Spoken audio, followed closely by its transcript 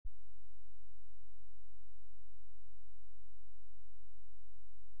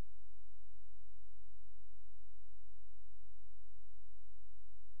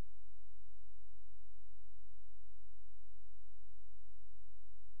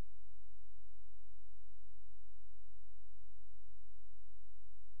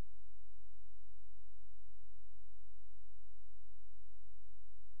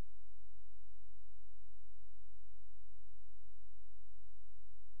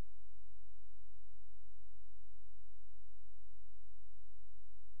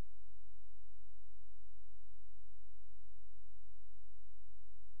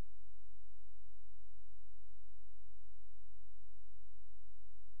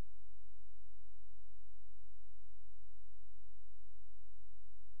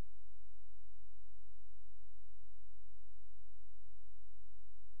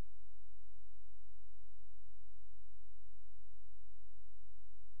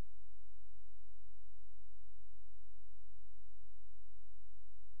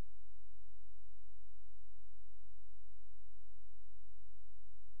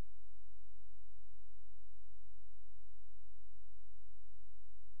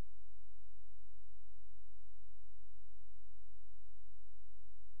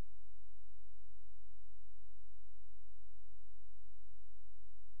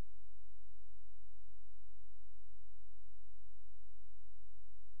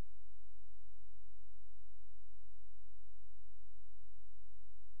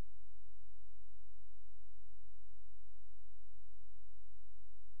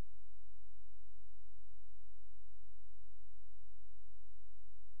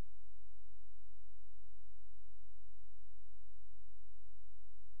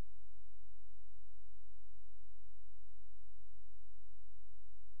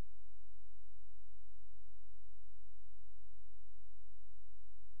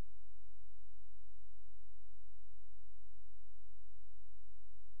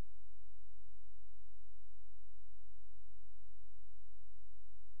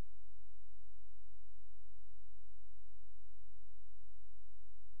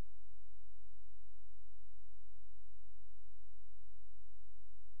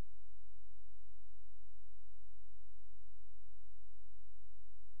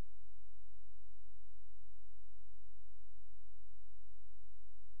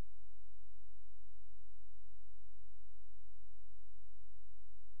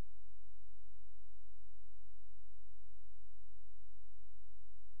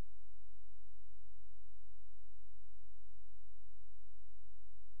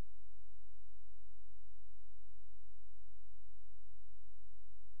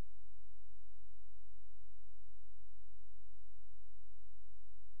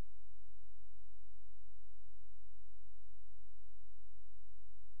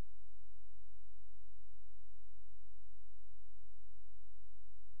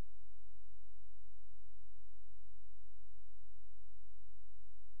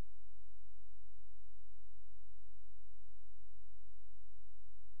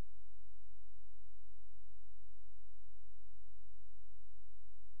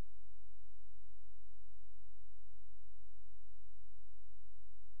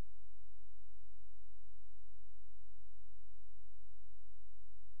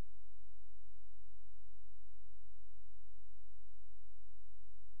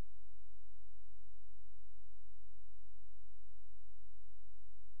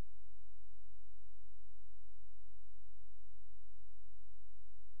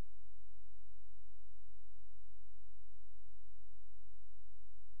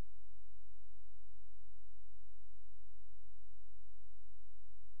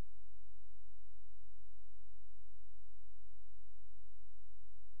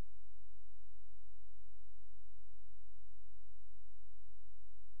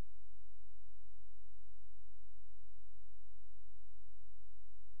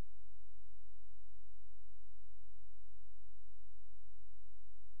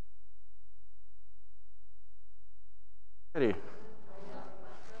Ready.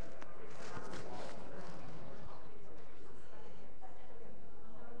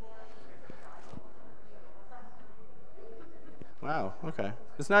 Wow, okay.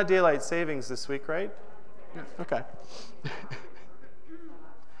 It's not daylight savings this week, right? Yeah, okay.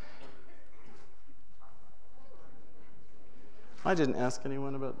 I didn't ask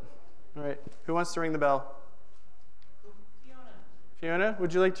anyone about... All right, who wants to ring the bell? Fiona,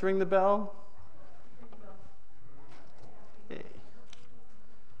 would you like to ring the bell? Hey.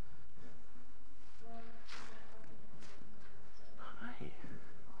 Hi.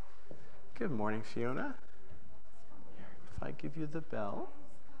 Good morning, Fiona. Here, if I give you the bell,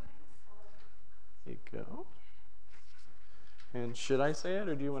 there you go. And should I say it,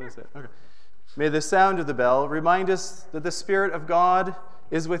 or do you want to say it? Okay. May the sound of the bell remind us that the Spirit of God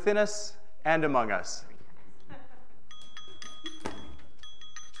is within us and among us.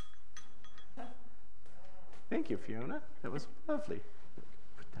 Thank you, Fiona. That was lovely.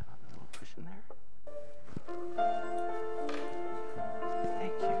 Put that on the little cushion there.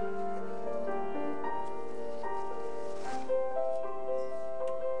 Thank you.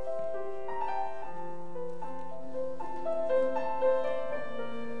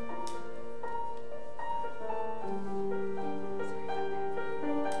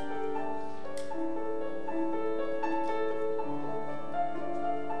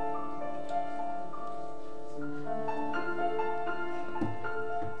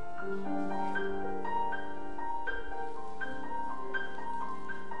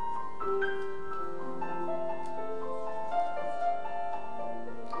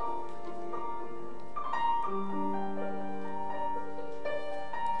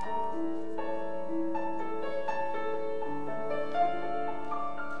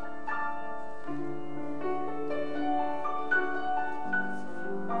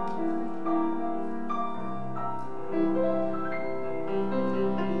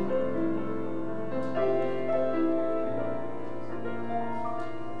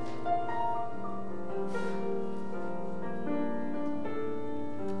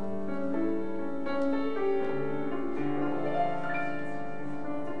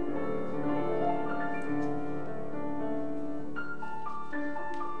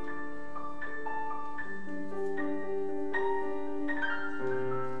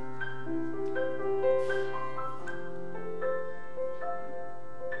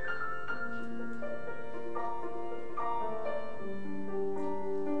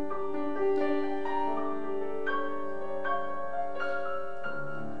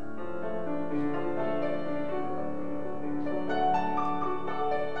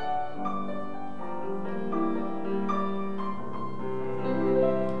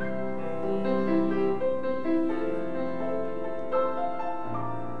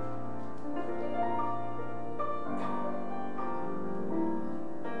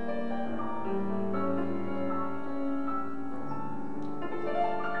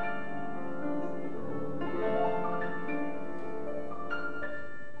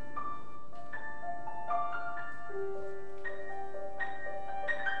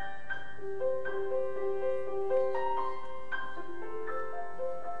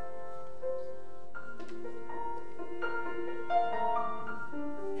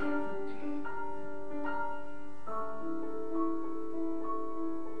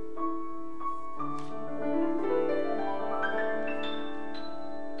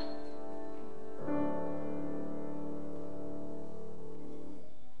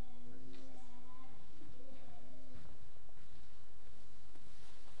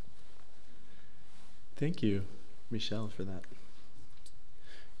 Thank you, Michelle, for that.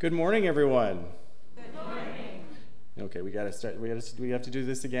 Good morning, everyone. Good morning. Okay, we got to start. We have to do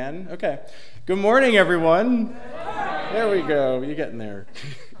this again. Okay. Good morning, everyone. Good morning. There we go. You're getting there.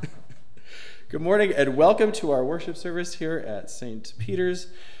 Good morning, and welcome to our worship service here at St. Peter's.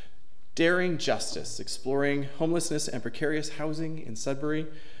 Daring Justice, exploring homelessness and precarious housing in Sudbury.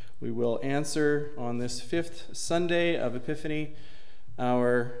 We will answer on this 5th Sunday of Epiphany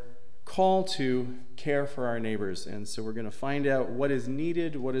our call to care for our neighbors. And so we're going to find out what is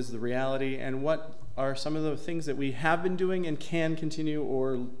needed, what is the reality, and what are some of the things that we have been doing and can continue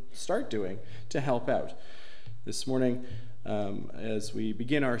or start doing to help out. This morning, as we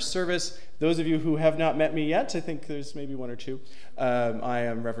begin our service, those of you who have not met me yet, I think there's maybe one or two, I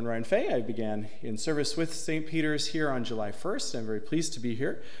am Reverend Ryan Fay. I began in service with St. Peter's here on July 1st. I'm very pleased to be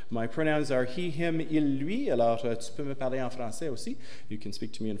here. My pronouns are he, him, il, lui. Alors, tu peux me parler en français aussi. You can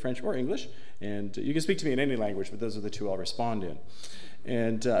speak to me in French or English, and you can speak to me in any language, but those are the two I'll respond in.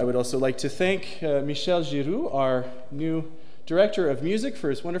 And I would also like to thank Michel Giroux, our new director of music, for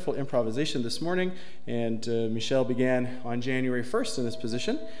his wonderful improvisation this morning. And Michelle began on January 1st in this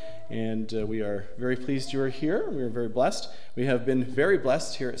position. And we are very pleased you are here. We are very blessed. We have been very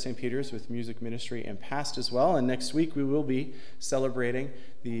blessed here at St. Peter's with music ministry and past as well. And next week we will be celebrating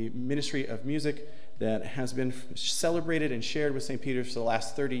the ministry of music that has been celebrated and shared with St. Peter's for the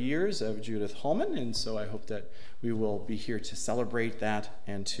last 30 years of Judith Hallman. And so I hope that we will be here to celebrate that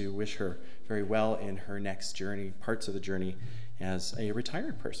and to wish her very well in her next journey, parts of the journey as a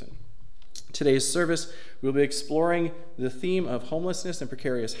retired person. Today's service, we'll be exploring the theme of homelessness and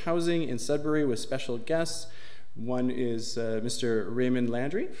precarious housing in Sudbury with special guests. One is Mr. Raymond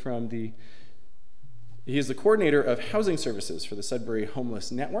Landry he is the coordinator of housing services for the Sudbury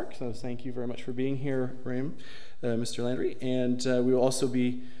Homeless Network. So thank you very much for being here, Mr. Landry. And we will also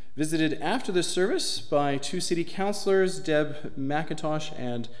be visited after this service by two city councilors, Deb McIntosh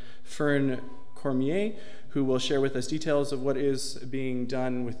and Fern Cormier, who will share with us details of what is being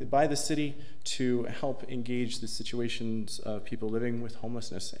done by the city to help engage the situations of people living with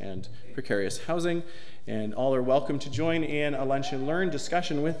homelessness and precarious housing. And all are welcome to join in a lunch and learn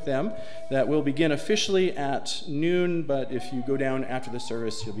discussion with them that will begin officially at noon, but if you go down after the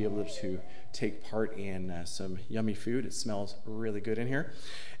service, you'll be able to take part in some yummy food. It smells really good in here.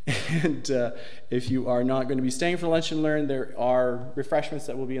 And if you are not going to be staying for lunch and learn, there are refreshments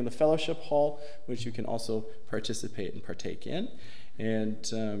that will be in the fellowship hall, which you can also participate and partake in.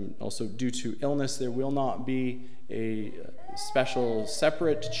 And also due to illness, there will not be a special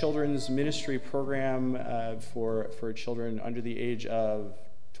separate children's ministry program for children under the age of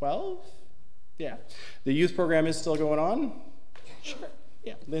 12? Yeah. The youth program is still going on? Sure.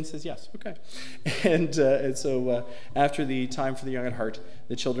 Yeah, Lynn says yes. Okay. And so after the time for the young at heart,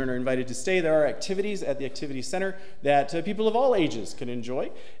 the children are invited to stay. There are activities at the activity center that people of all ages can enjoy,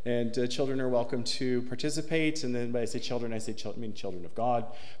 and children are welcome to participate. And then when I say children, I mean children of God.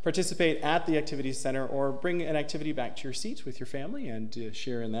 Participate at the activity center or bring an activity back to your seat with your family and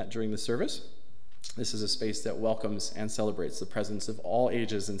share in that during the service. This is a space that welcomes and celebrates the presence of all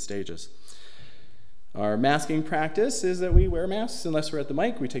ages and stages. Our masking practice is that we wear masks unless we're at the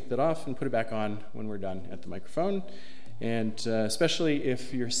mic. We take that off and put it back on when we're done at the microphone. And especially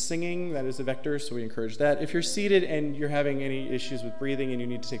if you're singing, that is a vector, so we encourage that. If you're seated and you're having any issues with breathing and you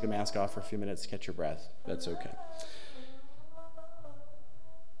need to take the mask off for a few minutes to catch your breath, that's okay.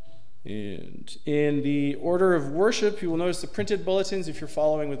 And in the order of worship, you will notice the printed bulletins. If you're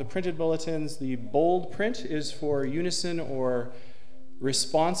following with the printed bulletins, the bold print is for unison or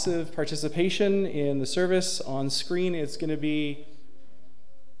responsive participation in the service. On screen, it's going to be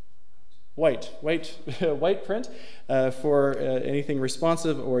white print for anything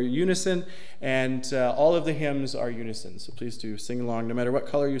responsive or unison, and all of the hymns are unison. So please do sing along no matter what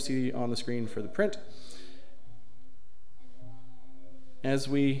color you see on the screen for the print. As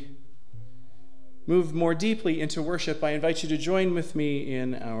we move more deeply into worship, I invite you to join with me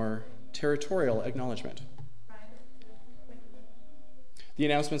in our territorial acknowledgement. The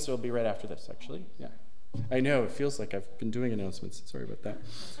announcements will be right after this, actually. Yeah. I know, it feels like I've been doing announcements. Sorry about that.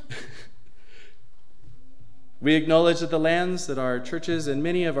 We acknowledge that the lands that our churches and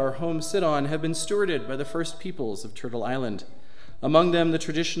many of our homes sit on have been stewarded by the first peoples of Turtle Island, among them the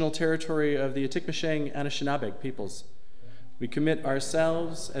traditional territory of the Atitmashang Anishinaabeg peoples. We commit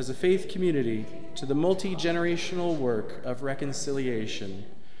ourselves as a faith community to the multi-generational work of reconciliation,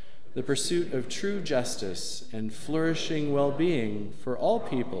 the pursuit of true justice and flourishing well-being for all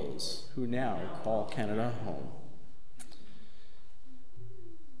peoples who now call Canada home.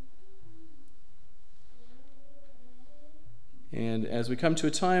 And as we come to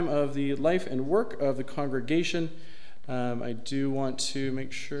a time of the life and work of the congregation, I do want to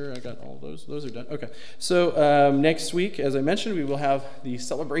make sure I got all those. Those are done. Okay. So next week, as I mentioned, we will have the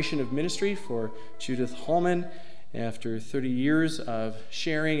celebration of ministry for Judith Hallman. After 30 years of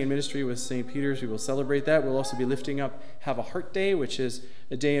sharing and ministry with St. Peter's, we will celebrate that. We'll also be lifting up Have a Heart Day, which is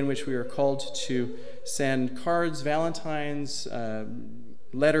a day in which we are called to send cards, valentines,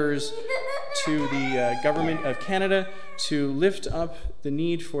 letters to the government of Canada to lift up the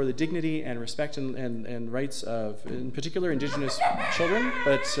need for the dignity and respect and rights of, in particular, Indigenous children,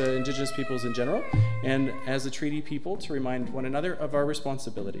 but Indigenous peoples in general, and as a treaty people to remind one another of our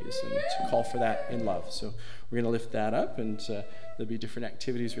responsibilities and to call for that in love. So we're going to lift that up, and there'll be different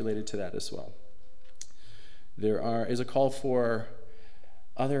activities related to that as well. There is a call for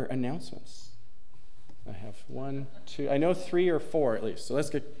other announcements. I have 1, 2, I know 3 or 4 at least, so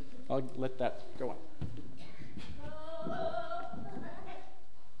I'll let that go on.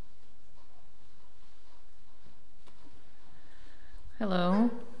 Hello.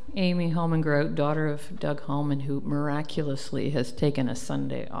 Amy Holmangrote, daughter of Doug Holman, who miraculously has taken a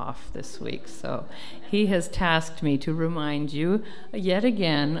Sunday off this week. So he has tasked me to remind you yet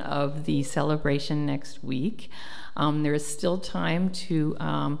again of the celebration next week. There is still time to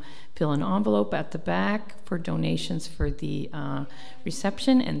fill an envelope at the back for donations for the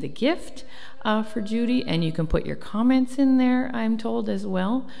reception and the gift for Judy, and you can put your comments in there, I'm told, as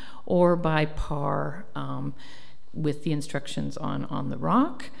well, or by par with the instructions on the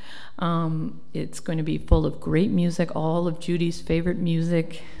rock. It's going to be full of great music, all of Judy's favorite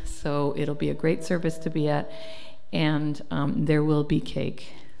music, so it'll be a great service to be at, and there will be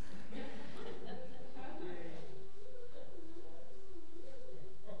cake.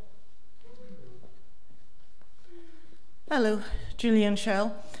 Hello, Julian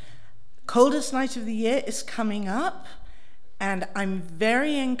Shell. Coldest night of the year is coming up, and I'm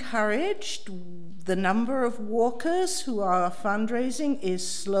very encouraged. The number of walkers who are fundraising is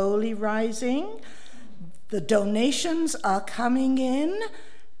slowly rising. The donations are coming in,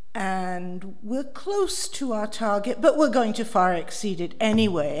 and we're close to our target, but we're going to far exceed it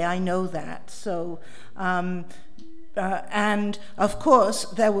anyway. I know that. So, and of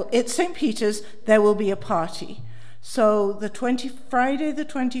course, at St. Peter's, there will be a party. So Friday the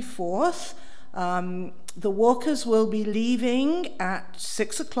 24th, the walkers will be leaving at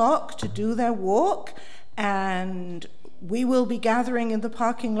 6 o'clock to do their walk, and we will be gathering in the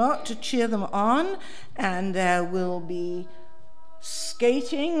parking lot to cheer them on, and there will be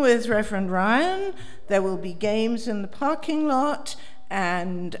skating with Reverend Ryan, there will be games in the parking lot,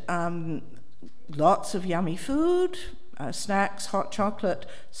 and lots of yummy food, snacks, hot chocolate.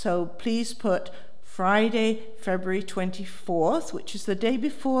 So please put Friday, February 24th, which is the day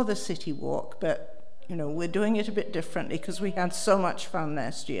before the City Walk, but we're doing it a bit differently because we had so much fun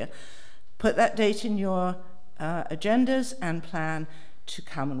last year. Put that date in your agendas and plan to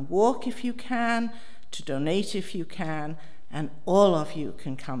come and walk if you can, to donate if you can, and all of you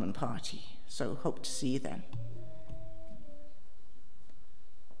can come and party. So hope to see you then.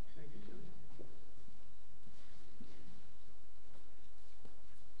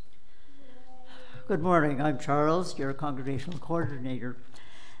 Good morning, I'm Charles, your congregational coordinator.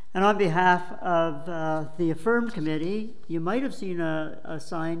 And on behalf of the Affirm Committee, you might have seen a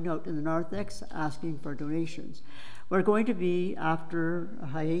sign out in the narthex asking for donations. We're going to be, after a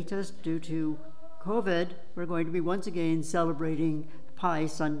hiatus due to COVID, we're going to be once again celebrating Pi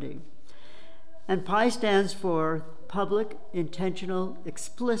Sunday. And Pi stands for Public, Intentional,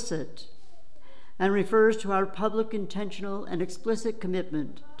 Explicit, and refers to our public, intentional, and explicit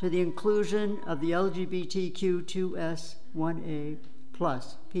commitment to the inclusion of the LGBTQ2S1A+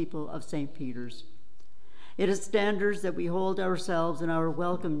 people of St. Peter's. It is standards that we hold ourselves and our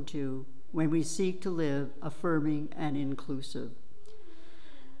welcome to when we seek to live affirming and inclusive.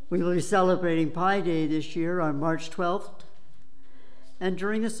 We will be celebrating Pi Day this year on March 12th, and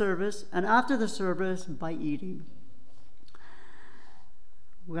during the service, and after the service, by eating.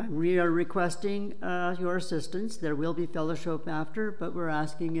 We are requesting your assistance. There will be fellowship after, but we're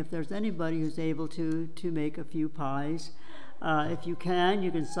asking if there's anybody who's able to make a few pies. If you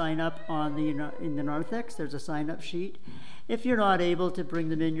can sign up in the narthex. There's a sign-up sheet. If you're not able to bring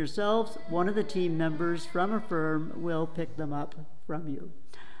them in yourselves, one of the team members from Affirm will pick them up from you.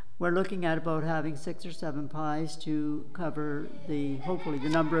 We're looking at about having 6 or 7 pies to cover hopefully the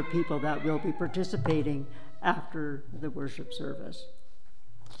number of people that will be participating after the worship service.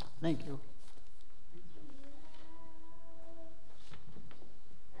 Thank you.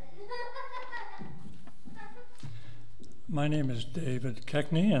 My name is David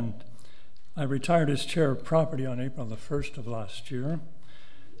Keckney, and I retired as chair of property on April the 1st of last year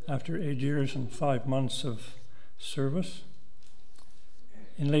after 8 years and 5 months of service.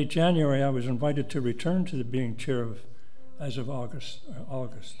 In late January, I was invited to return to being chair as of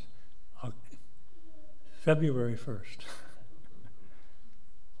February 1st.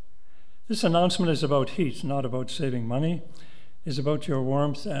 This announcement is about heat, not about saving money. It's about your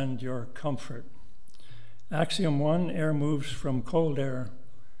warmth and your comfort. Axiom 1, air moves from cold air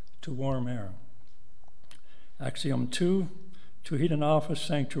to warm air. Axiom 2, to heat an office,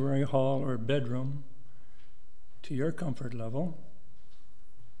 sanctuary, hall, or bedroom to your comfort level,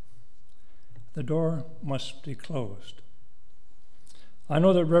 the door must be closed. I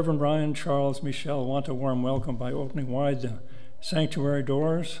know that Reverend Ryan, Charles, Michelle want a warm welcome by opening wide the sanctuary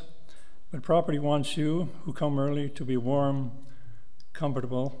doors, but property wants you, who come early, to be warm,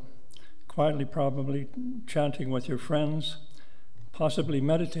 comfortable, quietly probably chanting with your friends, possibly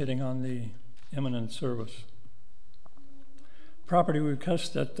meditating on the imminent service. Property requests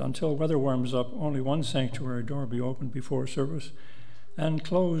that until weather warms up, only one sanctuary door be opened before service, and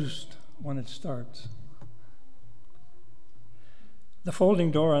closed when it starts. The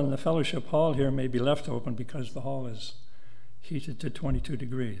folding door on the fellowship hall here may be left open because the hall is heated to 22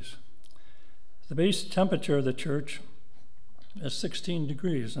 degrees. The base temperature of the church is 16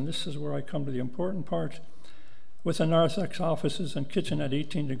 degrees, and this is where I come to the important part, with the narthex offices and kitchen at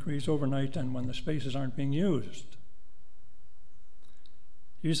 18 degrees overnight and when the spaces aren't being used.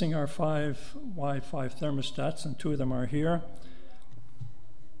 Using our 5Y5 thermostats, and 2 of them are here,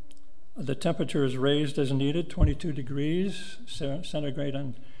 the temperature is raised as needed, 22 degrees centigrade,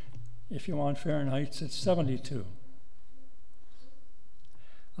 and if you want Fahrenheit, it's 72.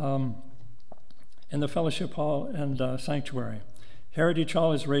 In the fellowship hall and sanctuary. Heritage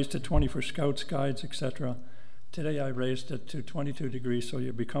Hall is raised to 20 for scouts, guides, etc. Today I raised it to 22 degrees so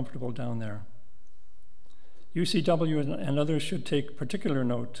you'll be comfortable down there. UCW and others should take particular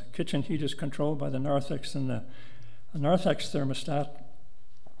note. Kitchen heat is controlled by the narthex and the narthex thermostat.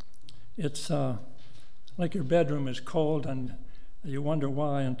 It's like your bedroom is cold and you wonder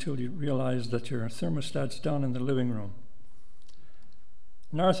why until you realize that your thermostat's down in the living room.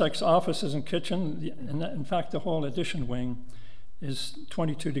 Narthex offices and kitchen, in fact the whole addition wing, is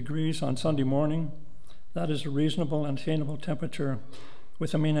 22 degrees on Sunday morning. That is a reasonable and attainable temperature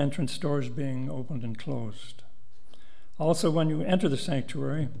with the main entrance doors being opened and closed. Also, when you enter the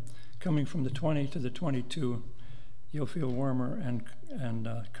sanctuary, coming from the 20 to the 22, you'll feel warmer and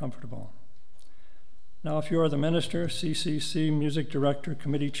comfortable. Now, if you are the minister, CCC, music director,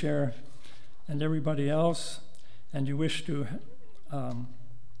 committee chair, and everybody else, and you wish to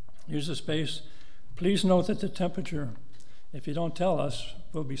use the space, please note that the temperature, if you don't tell us,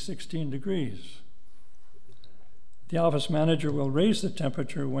 will be 16 degrees. The office manager will raise the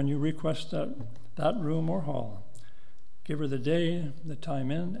temperature when you request that room or hall. Give her the day, the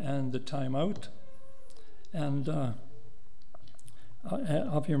time in, and the time out, and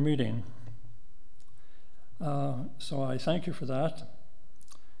of your meeting. So I thank you for that.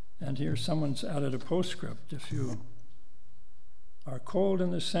 And here someone's added a postscript. If you are cold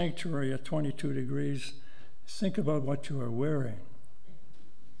in the sanctuary at 22 degrees, think about what you are wearing.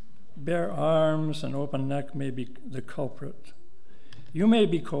 Bare arms and open neck may be the culprit. You may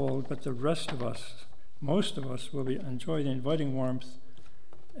be cold, but the rest of us, most of us, will enjoy the inviting warmth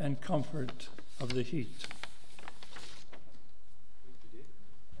and comfort of the heat.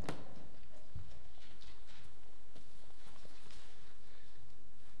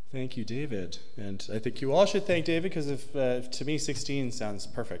 Thank you, David. And I think you all should thank David because if to me 16 sounds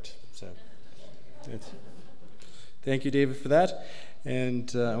perfect. So thank you, David, for that.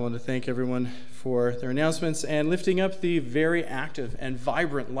 And I want to thank everyone for their announcements and lifting up the very active and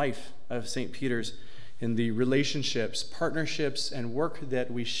vibrant life of St. Peter's in the relationships, partnerships, and work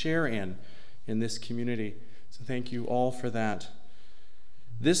that we share in this community. So thank you all for that.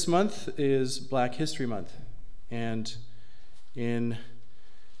 This month is Black History Month, and in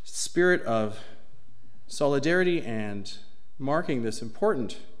spirit of solidarity and marking this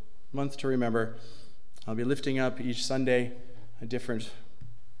important month to remember, I'll be lifting up each Sunday a different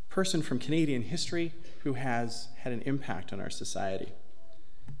person from Canadian history who has had an impact on our society.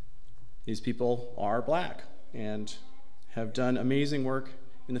 These people are Black and have done amazing work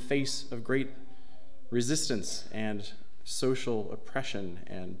in the face of great resistance and social oppression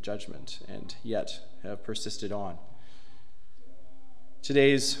and judgment, and yet have persisted on.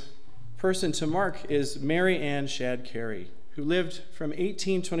 Today's person to mark is Mary Ann Shad Carey, who lived from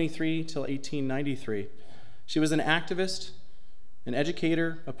 1823 till 1893. She was an activist, an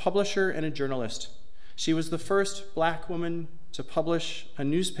educator, a publisher, and a journalist. She was the first Black woman to publish a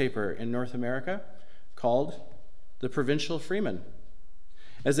newspaper in North America called the Provincial Freeman.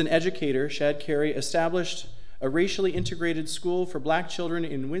 As an educator, Shad Carey established a racially integrated school for Black children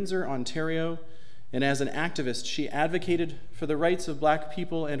in Windsor, Ontario, and as an activist, she advocated for the rights of Black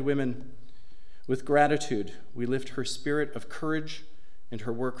people and women. With gratitude, we lift her spirit of courage and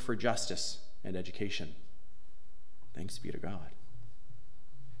her work for justice and education. Thanks be to God.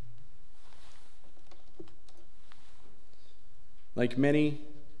 Like many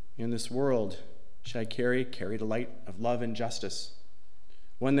in this world, Shad Carey carried a light of love and justice,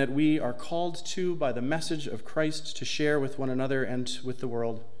 one that we are called to by the message of Christ to share with one another and with the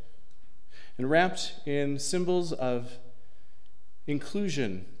world. And wrapped in symbols of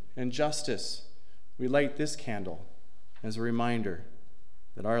inclusion and justice, we light this candle as a reminder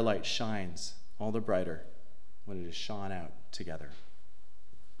that our light shines all the brighter when it is shone out together.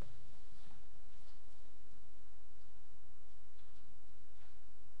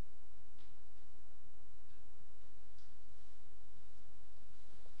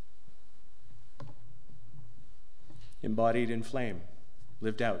 Embodied in flame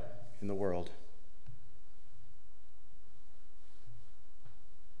lived out in the world.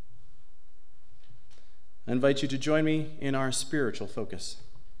 I invite you to join me in our spiritual focus.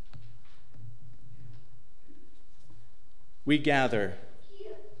 We gather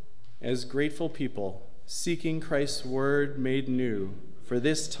as grateful people, seeking Christ's word made new for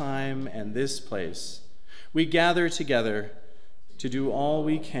this time and this place. We gather together to do all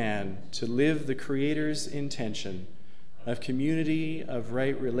we can to live the Creator's intention of community, of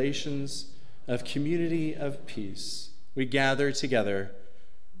right relations, of community of peace. We gather together,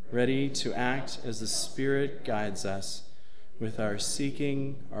 ready to act as the Spirit guides us. With our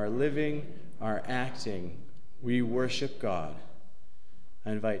seeking, our living, our acting, we worship God.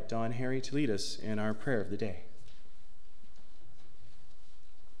 I invite Don Harry to lead us in our prayer of the day.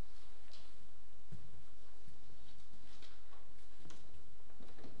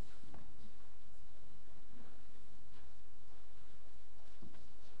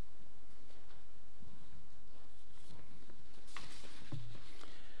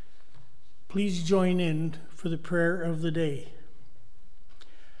 Please join in for the prayer of the day.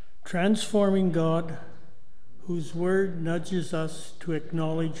 Transforming God, whose word nudges us to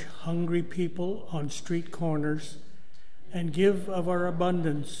acknowledge hungry people on street corners and give of our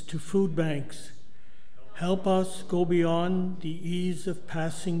abundance to food banks, help us go beyond the ease of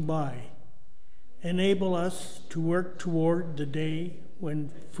passing by. Enable us to work toward the day when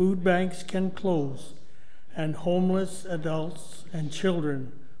food banks can close and homeless adults and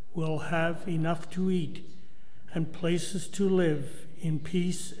children will have enough to eat and places to live in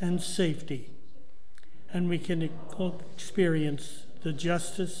peace and safety, and we can experience the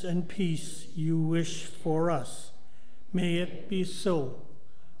justice and peace you wish for us. May it be so.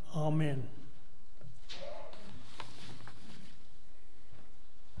 Amen.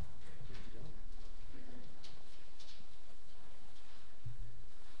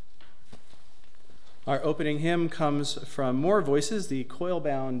 Our opening hymn comes from More Voices, the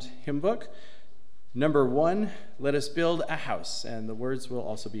coil-bound hymn book. Number 1, Let Us Build a House, and the words will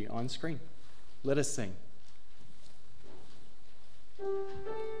also be on screen. Let us sing.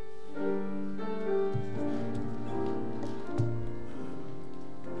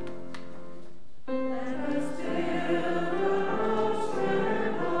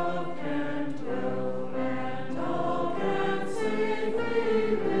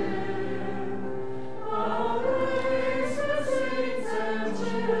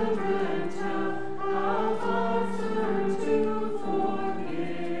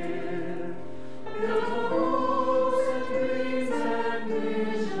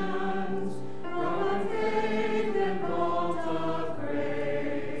 Visions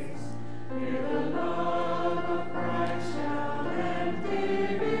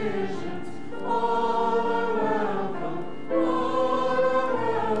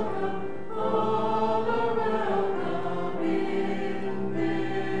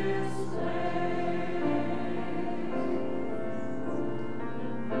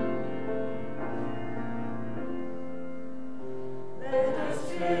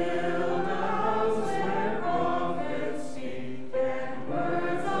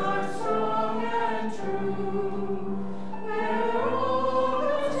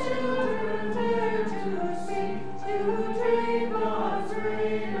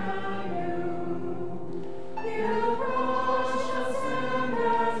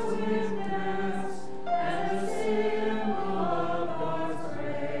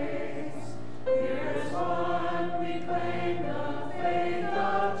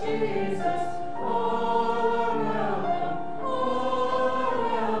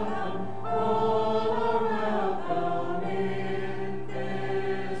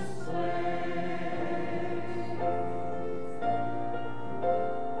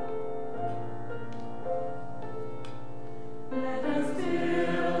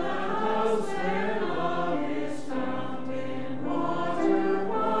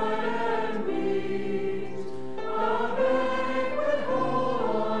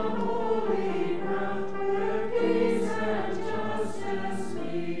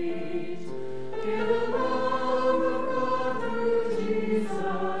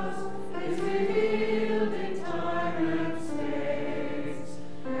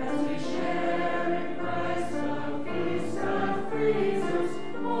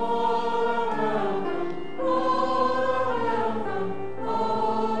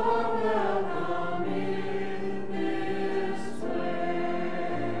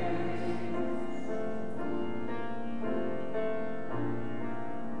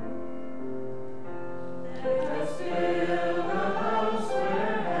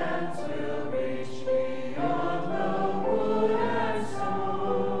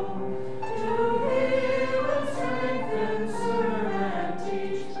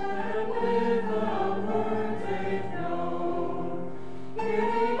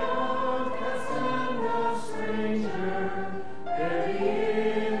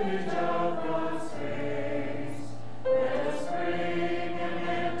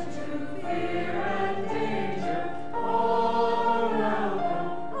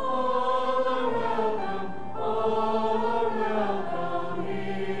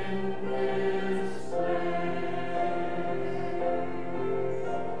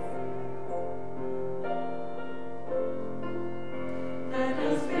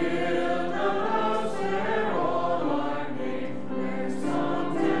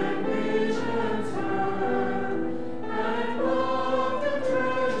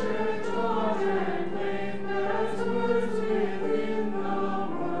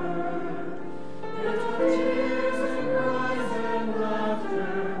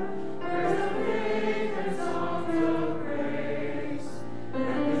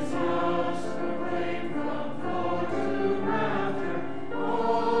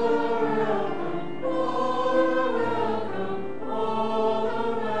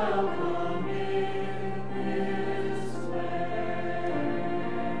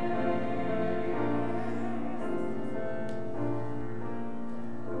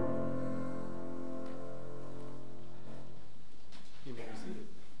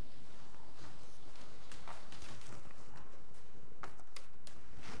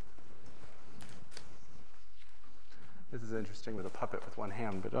This is interesting with a puppet with one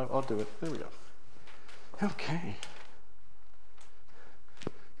hand, but I'll do it. There we go. Okay.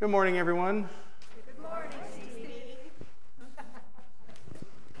 Good morning, everyone. Good morning, Stevie.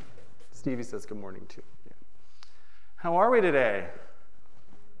 Stevie says good morning, too. Yeah. How are we today?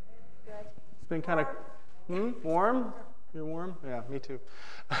 Good. It's been kind of warm. You're warm? Yeah, me too.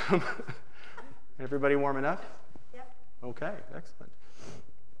 Everybody warm enough? Yep. Okay, excellent.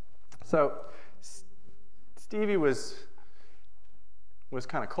 So, Stevie was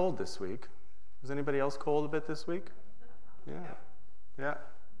kind of cold this week. Was anybody else cold a bit this week? Yeah. Yeah.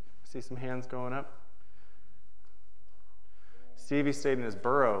 See some hands going up. Stevie stayed in his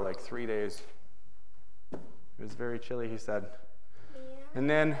burrow like 3 days. It was very chilly, he said. And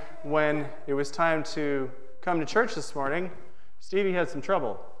then when it was time to come to church this morning, Stevie had some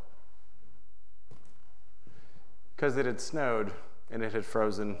trouble because it had snowed and it had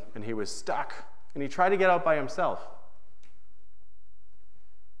frozen and he was stuck. And he tried to get out by himself.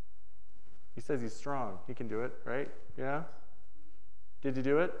 He says he's strong. He can do it, right? Yeah? Did you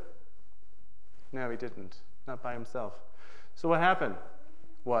do it? No, he didn't. Not by himself. So what happened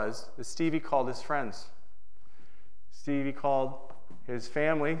was that Stevie called his friends. Stevie called his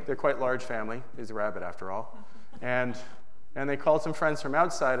family. They're quite large family. He's a rabbit after all. And they called some friends from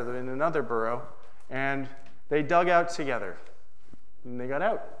outside of in another burrow, and they dug out together. And they got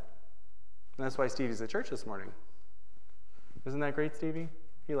out. And that's why Stevie's at church this morning. Isn't that great, Stevie?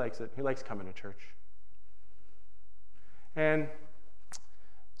 He likes it. He likes coming to church. And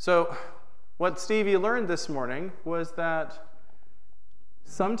so what Stevie learned this morning was that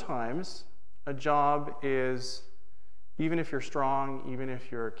sometimes a job is, even if you're strong, even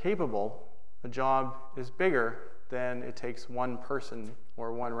if you're capable, a job is bigger than it takes one person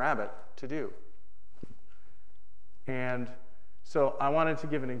or one rabbit to do. And so I wanted to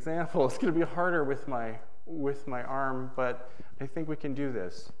give an example. It's going to be harder with my arm, but I think we can do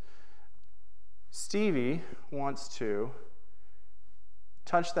this. Stevie wants to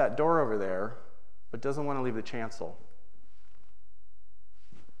touch that door over there, but doesn't want to leave the chancel.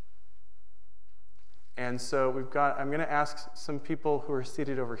 And so I'm going to ask some people who are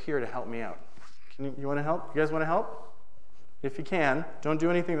seated over here to help me out. You want to help? You guys want to help? If you can, don't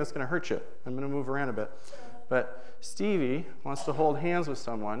do anything that's going to hurt you. I'm going to move around a bit. But Stevie wants to hold hands with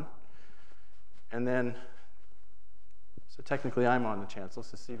someone, and then, so technically I'm on the chancel,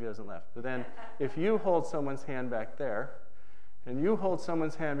 so Stevie hasn't left. But then if you hold someone's hand back there, and you hold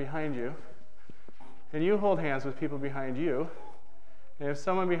someone's hand behind you, and you hold hands with people behind you, and if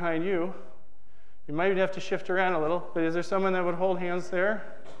someone behind you, you might have to shift around a little, but is there someone that would hold hands there?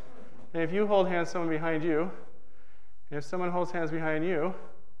 And if you hold hands with someone behind you, and if someone holds hands behind you,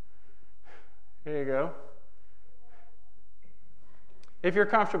 there you go. If you're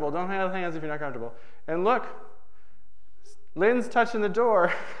comfortable, don't hold hands if you're not comfortable. And look, Lynn's touching the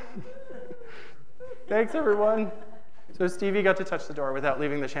door. Thanks, everyone. So Stevie got to touch the door without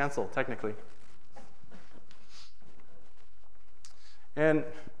leaving the chancel, technically. And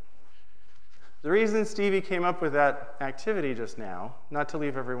the reason Stevie came up with that activity just now, not to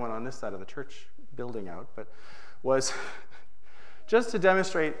leave everyone on this side of the church building out, but was just to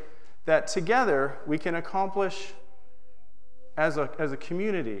demonstrate that together we can accomplish as a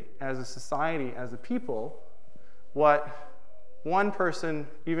community, as a society, as a people, what one person,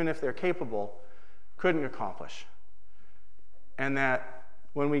 even if they're capable, couldn't accomplish. And that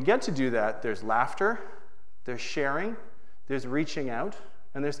when we get to do that, there's laughter, there's sharing, there's reaching out,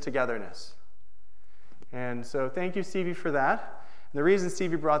 and there's togetherness. And so thank you, Stevie, for that. And the reason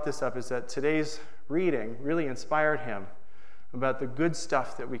Stevie brought this up is that today's reading really inspired him about the good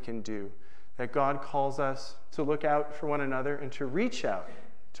stuff that we can do, that God calls us to look out for one another and to reach out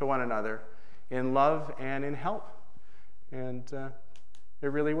to one another in love and in help. And it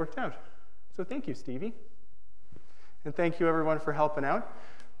really worked out. So thank you, Stevie. And thank you, everyone, for helping out.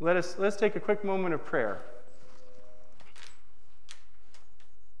 Let's take a quick moment of prayer.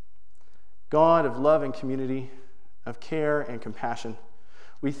 God of love and community, of care and compassion,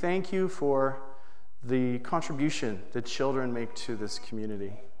 we thank you for the contribution that children make to this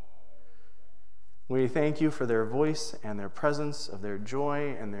community. We thank you for their voice and their presence, of their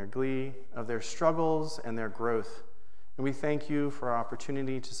joy and their glee, of their struggles and their growth. And we thank you for our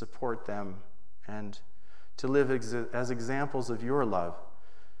opportunity to support them and to live as examples of your love,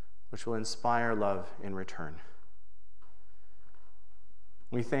 which will inspire love in return.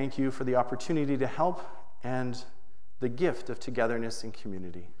 We thank you for the opportunity to help and the gift of togetherness and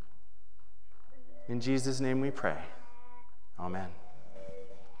community. In Jesus' name we pray. Amen.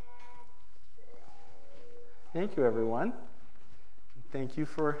 Thank you, everyone. Thank you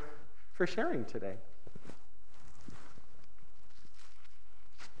for sharing today.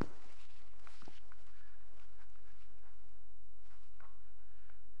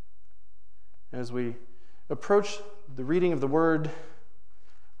 as we approach the reading of the word,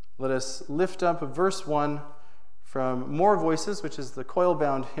 let us lift up verse 1 from More Voices, which is the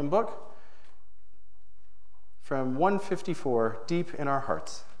coil-bound hymn book, from 154, Deep in Our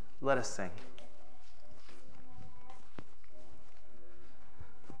Hearts. Let us sing.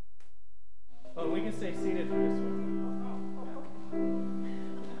 Oh, we can stay seated for this one.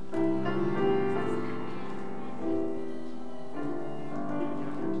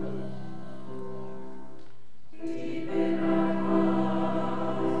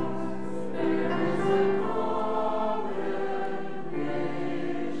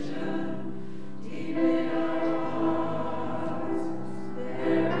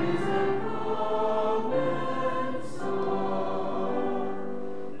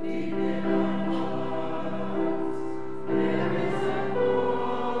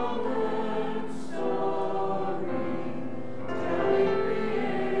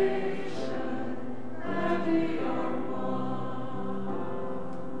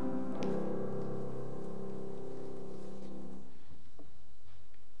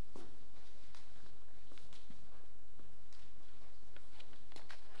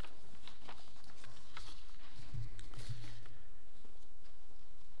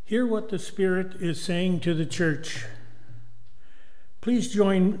 Hear what the Spirit is saying to the church. Please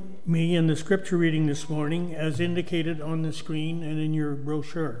join me in the scripture reading this morning as indicated on the screen and in your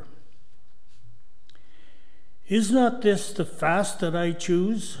brochure. Is not this the fast that I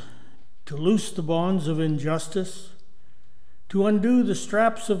choose, to loose the bonds of injustice, to undo the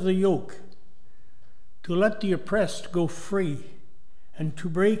straps of the yoke, to let the oppressed go free, and to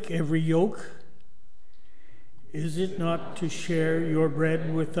break every yoke? Is it not to share your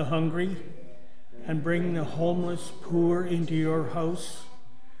bread with the hungry and bring the homeless poor into your house,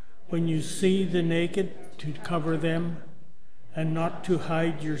 when you see the naked to cover them and not to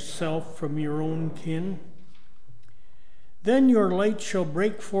hide yourself from your own kin? Then your light shall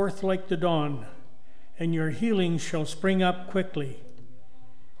break forth like the dawn, and your healing shall spring up quickly.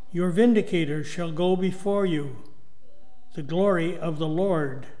 Your vindicator shall go before you. The glory of the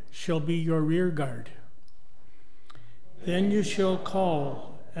Lord shall be your rear guard. Then you shall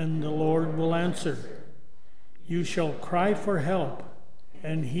call, and the Lord will answer. You shall cry for help,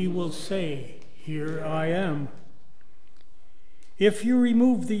 and he will say, Here I am. If you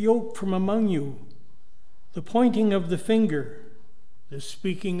remove the yoke from among you, the pointing of the finger, the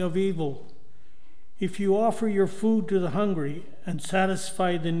speaking of evil, if you offer your food to the hungry and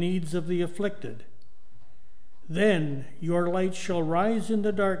satisfy the needs of the afflicted, then your light shall rise in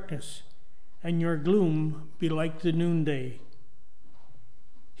the darkness, and your gloom be like the noonday.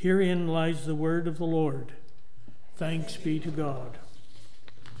 Herein lies the word of the Lord. Thanks be to God.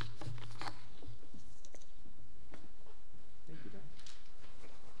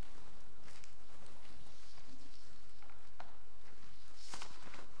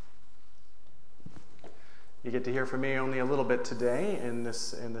 You get to hear from me only a little bit today in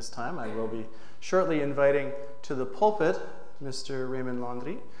this time. I will be shortly inviting to the pulpit Mr. Raymond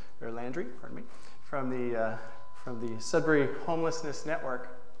Landry, from the Sudbury Homelessness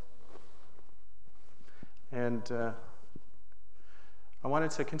Network. And I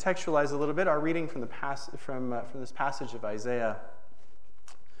wanted to contextualize a little bit our reading from this passage of Isaiah.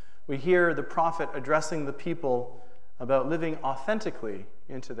 We hear the prophet addressing the people about living authentically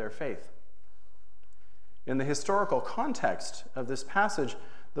into their faith. In the historical context of this passage,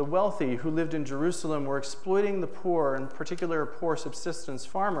 the wealthy who lived in Jerusalem were exploiting the poor, in particular poor subsistence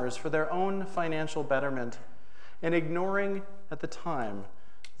farmers, for their own financial betterment, and ignoring at the time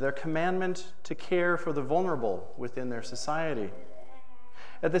their commandment to care for the vulnerable within their society.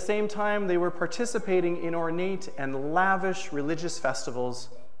 At the same time, they were participating in ornate and lavish religious festivals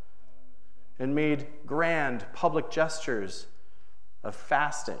and made grand public gestures of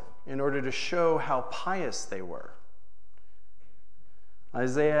fasting in order to show how pious they were.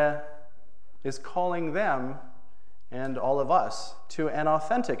 Isaiah is calling them and all of us to an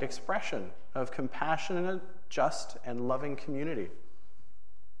authentic expression of compassionate, just, and loving community.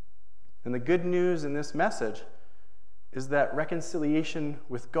 And the good news in this message is that reconciliation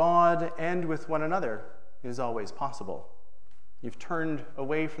with God and with one another is always possible. You've turned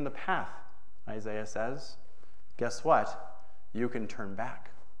away from the path, Isaiah says. Guess what? You can turn back.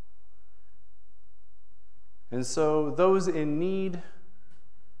 And so those in need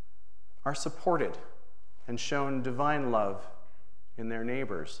are supported and shown divine love in their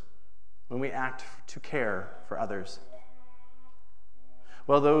neighbors when we act to care for others.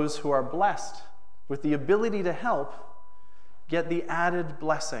 While those who are blessed with the ability to help get the added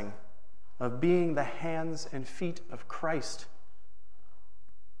blessing of being the hands and feet of Christ.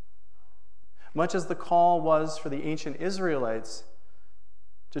 Much as the call was for the ancient Israelites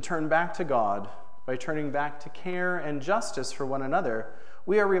to turn back to God by turning back to care and justice for one another,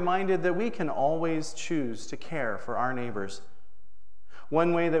 we are reminded that we can always choose to care for our neighbors.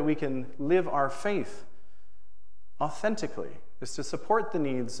 One way that we can live our faith authentically is to support the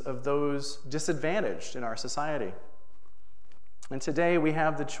needs of those disadvantaged in our society. And today we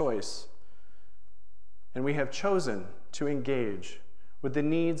have the choice, and we have chosen to engage with the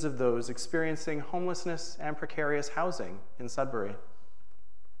needs of those experiencing homelessness and precarious housing in Sudbury.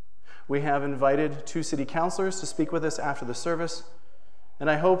 We have invited 2 city councilors to speak with us after the service, and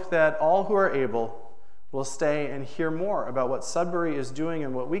I hope that all who are able will stay and hear more about what Sudbury is doing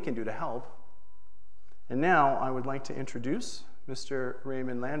and what we can do to help. And now I would like to introduce Mr.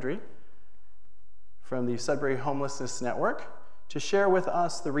 Raymond Landry from the Sudbury Homelessness Network to share with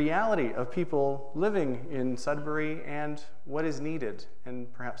us the reality of people living in Sudbury and what is needed,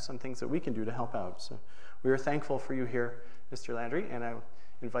 and perhaps some things that we can do to help out. So we are thankful for you here, Mr. Landry, and I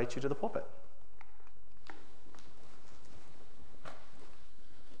invite you to the pulpit.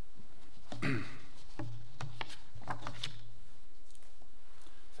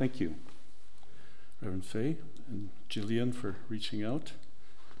 Thank you, Reverend Faye and Jillian, for reaching out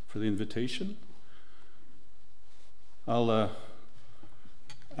for the invitation. I'll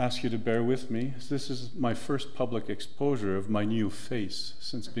ask you to bear with me. This is my first public exposure of my new face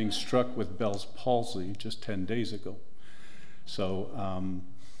since being struck with Bell's palsy just 10 days ago. So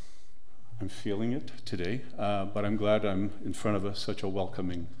I'm feeling it today, but I'm glad I'm in front of such a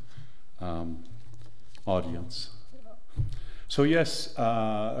welcoming audience. So yes,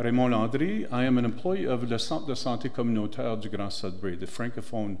 Raymond Landry, I am an employee of Le Centre de Santé Communautaire du Grand Sudbury, the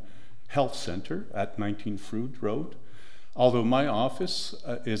Francophone Health Center at 19 Froude Road, although my office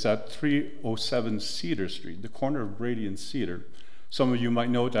is at 307 Cedar Street, the corner of Brady and Cedar. Some of you might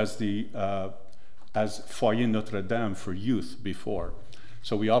know it as Foyer Notre Dame for youth before.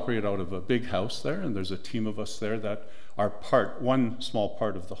 So we operate out of a big house there, and there's a team of us there that are one small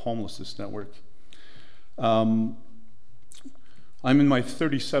part of the homelessness network. I'm in my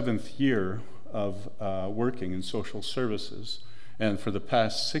 37th year of working in social services, and for the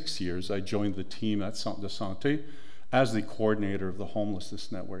past 6 years I joined the team at Centre de Santé as the coordinator of the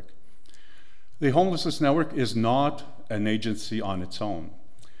Homelessness Network. The Homelessness Network is not an agency on its own.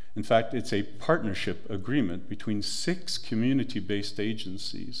 In fact, it's a partnership agreement between 6 community-based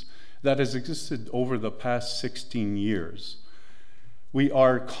agencies that has existed over the past 16 years. We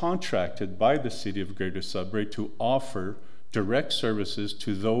are contracted by the City of Greater Sudbury to offer direct services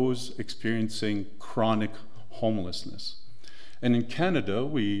to those experiencing chronic homelessness. And in Canada,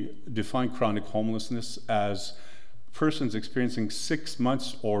 we define chronic homelessness as persons experiencing 6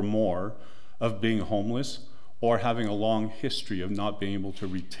 months or more of being homeless or having a long history of not being able to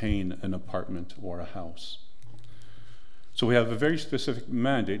retain an apartment or a house. So we have a very specific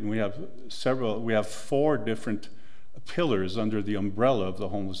mandate, and we have 4 different pillars under the umbrella of the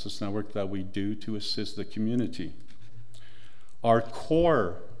Homelessness Network that we do to assist the community. Our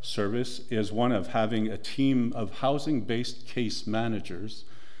core service is one of having a team of housing-based case managers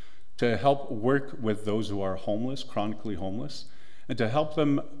to help work with those who are homeless, chronically homeless, and to help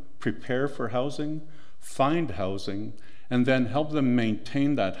them prepare for housing, find housing, and then help them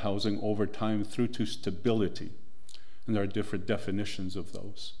maintain that housing over time through to stability. And there are different definitions of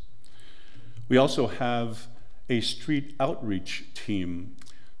those. We also have a street outreach team.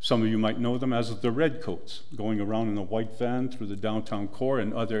 Some of you might know them as the Redcoats, going around in a white van through the downtown core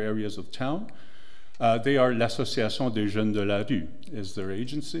and other areas of town. They are l'Association des Jeunes de la Rue, is their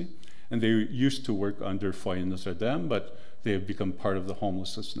agency, and they used to work under Foyer Notre Dame, but they have become part of the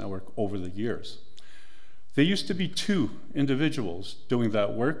Homelessness Network over the years. There used to be 2 individuals doing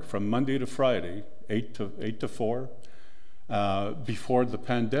that work from Monday to Friday, 8 to 4, before the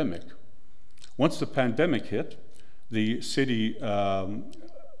pandemic. Once the pandemic hit, the city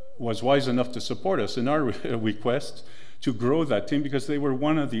was wise enough to support us in our request to grow that team, because they were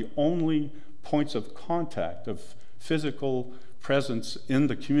one of the only points of contact, of physical presence in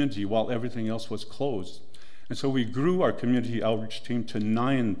the community while everything else was closed. And so we grew our community outreach team to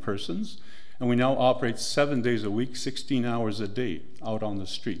 9 persons, and we now operate 7 days a week, 16 hours a day out on the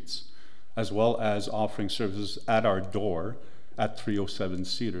streets, as well as offering services at our door at 307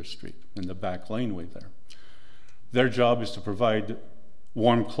 Cedar Street in the back laneway there. Their job is to provide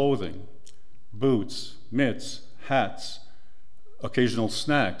warm clothing, boots, mitts, hats, occasional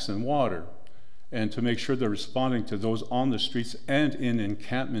snacks and water, and to make sure they're responding to those on the streets and in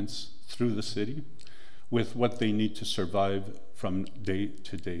encampments through the city with what they need to survive from day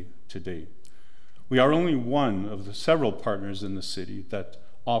to day to day. We are only one of the several partners in the city that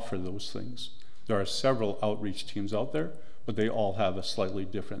offer those things. There are several outreach teams out there, but they all have a slightly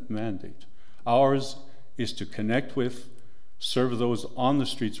different mandate. Ours is to connect with, serve those on the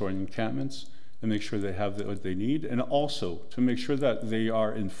streets or in encampments, and make sure they have what they need, and also to make sure that they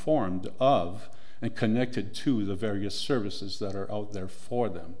are informed of and connected to the various services that are out there for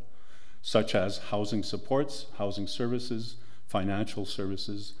them, such as housing supports, housing services, financial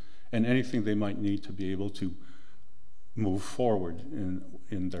services, and anything they might need to be able to move forward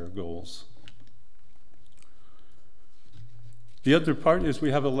in their goals. The other part is we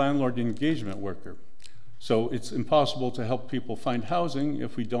have a landlord engagement worker. So it's impossible to help people find housing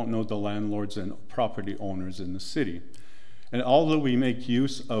if we don't know the landlords and property owners in the city. And although we make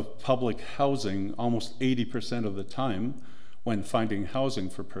use of public housing almost 80% of the time when finding housing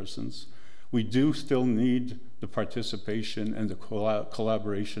for persons, we do still need the participation and the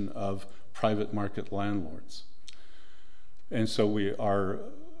collaboration of private market landlords. And so our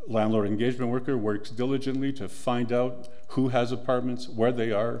landlord engagement worker works diligently to find out who has apartments, where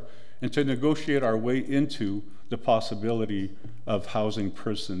they are, and to negotiate our way into the possibility of housing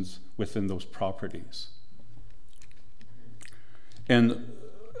persons within those properties. And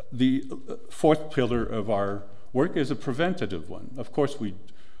the fourth pillar of our work is a preventative one. Of course,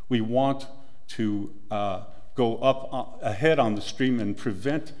 we want to go up ahead on the stream and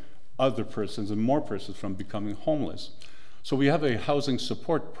prevent other persons and more persons from becoming homeless. So we have a housing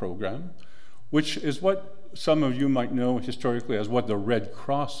support program, which is what some of you might know historically as what the Red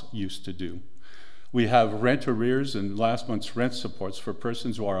Cross used to do. We have rent arrears and last month's rent supports for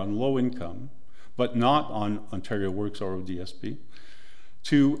persons who are on low income, but not on Ontario Works or ODSP,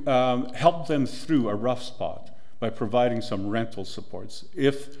 to help them through a rough spot by providing some rental supports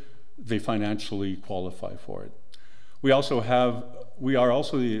if they financially qualify for it. We are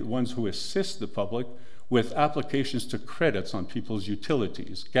also the ones who assist the public with applications to credits on people's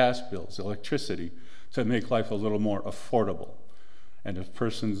utilities, gas bills, electricity, to make life a little more affordable. And if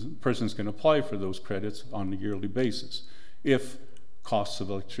persons can apply for those credits on a yearly basis, if costs of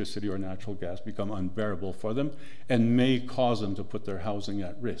electricity or natural gas become unbearable for them and may cause them to put their housing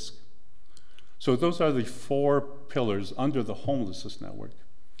at risk. So those are the four pillars under the homelessness network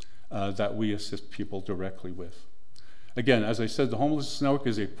that we assist people directly with. Again, as I said, the Homelessness Network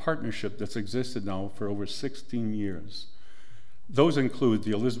is a partnership that's existed now for over 16 years. Those include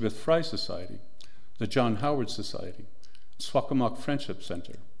the Elizabeth Fry Society, the John Howard Society, Swakamak Friendship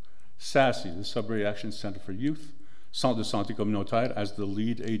Center, SASSY, the Sudbury Action Center for Youth, Centre de Santé Communautaire as the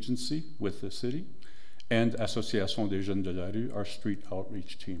lead agency with the city, and Association des Jeunes de la Rue, our street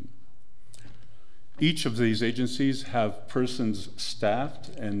outreach team. Each of these agencies have persons staffed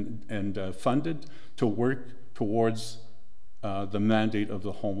and funded to work towards the mandate of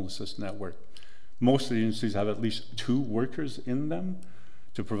the Homelessness Network. Most of the agencies have at least 2 workers in them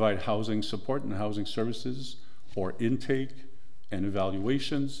to provide housing support and housing services or intake and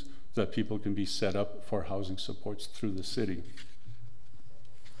evaluations so that people can be set up for housing supports through the city.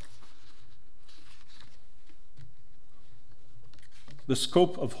 The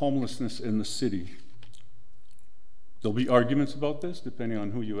scope of homelessness in the city. There'll be arguments about this depending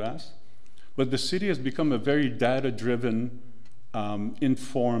on who you ask, but the city has become a very data-driven,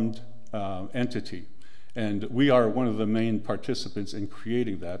 informed entity. And we are one of the main participants in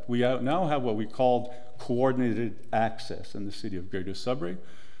creating that. We now have what we call coordinated access in the city of Greater Sudbury.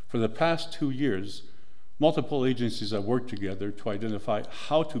 For the past 2 years, multiple agencies have worked together to identify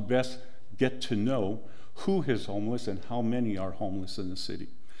how to best get to know who is homeless and how many are homeless in the city.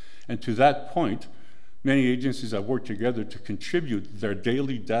 And to that point, many agencies have worked together to contribute their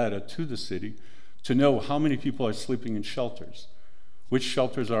daily data to the city to know how many people are sleeping in shelters, which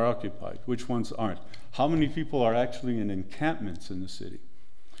shelters are occupied, which ones aren't, how many people are actually in encampments in the city.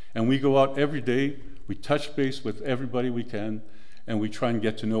 And we go out every day, we touch base with everybody we can, and we try and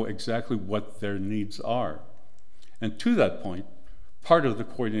get to know exactly what their needs are. And to that point, part of the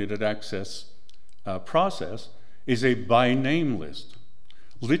coordinated access process is a by name list,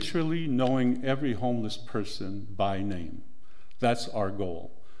 literally knowing every homeless person by name. That's our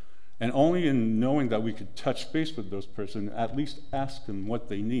goal. And only in knowing that we could touch base with those persons, at least ask them what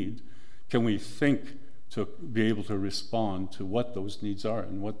they need, can we think to be able to respond to what those needs are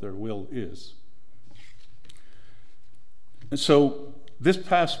and what their will is. And so this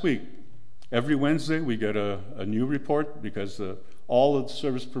past week, every Wednesday we get a new report because all of the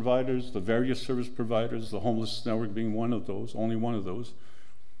service providers, the various service providers, the Homelessness Network being one of those, only one of those,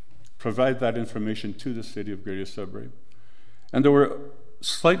 provide that information to the city of Greater Sudbury. And there were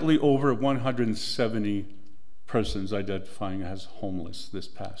slightly over 170 persons identifying as homeless this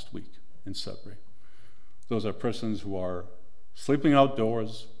past week in Sudbury. Those are persons who are sleeping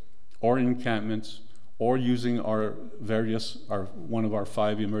outdoors or encampments, or using one of our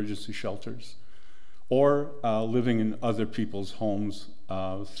 5 emergency shelters, or living in other people's homes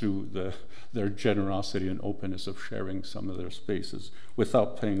through their generosity and openness of sharing some of their spaces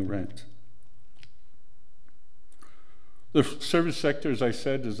without paying rent. The service sector, as I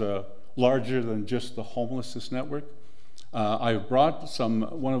said, is larger than just the homelessness network. I've brought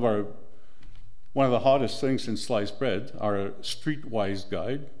one of the hottest things in sliced bread, our Streetwise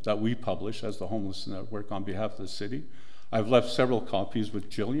guide that we publish as the Homeless Network on behalf of the city. I've left several copies with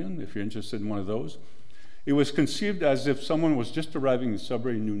Jillian, if you're interested in one of those. It was conceived as if someone was just arriving in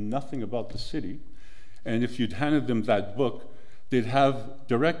Sudbury and knew nothing about the city, and if you'd handed them that book, they'd have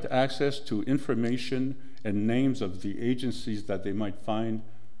direct access to information and names of the agencies that they might find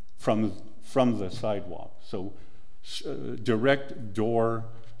from the sidewalk. So direct door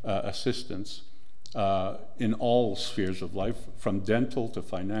assistance in all spheres of life, from dental to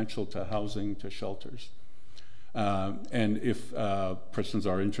financial to housing to shelters. And if persons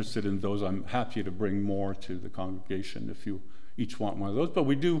are interested in those, I'm happy to bring more to the congregation if you each want one of those. But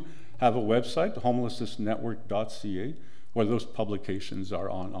we do have a website, homelessnessnetwork.ca, where those publications are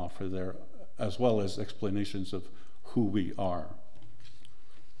on offer there, as well as explanations of who we are.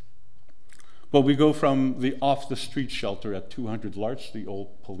 But we go from the off-the-street shelter at 200 Larch, the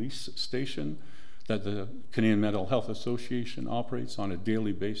old police station that the Canadian Mental Health Association operates on a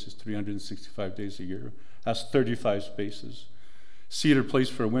daily basis, 365 days a year, has 35 spaces. Cedar Place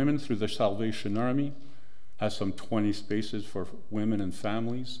for Women through the Salvation Army has some 20 spaces for women and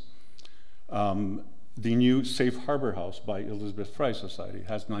families. The new Safe Harbor House by Elizabeth Fry Society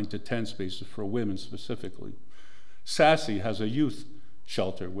has 9 to 10 spaces for women specifically. Sassy has a youth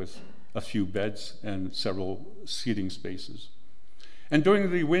shelter with a few beds and several seating spaces. And during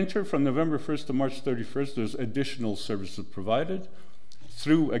the winter, from November 1st to March 31st, there's additional services provided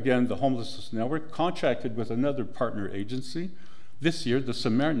through, again, the Homelessness Network, contracted with another partner agency. This year, the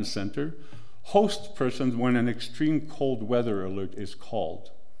Samaritan Center hosts persons when an extreme cold weather alert is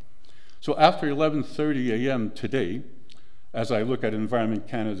called. So after 11:30 a.m. today, as I look at Environment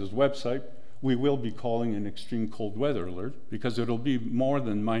Canada's website, we will be calling an extreme cold weather alert because it'll be more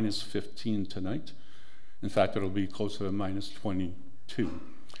than minus 15 tonight. In fact, it'll be closer to minus 22.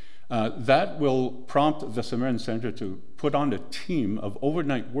 That will prompt the Samaritan Center to put on a team of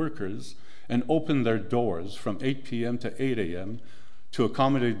overnight workers and open their doors from 8 p.m. to 8 a.m. to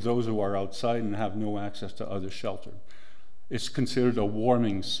accommodate those who are outside and have no access to other shelter. It's considered a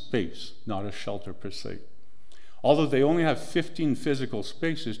warming space, not a shelter per se. Although they only have 15 physical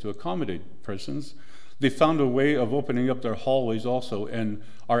spaces to accommodate persons, they found a way of opening up their hallways also and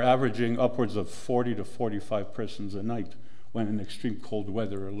are averaging upwards of 40 to 45 persons a night when an extreme cold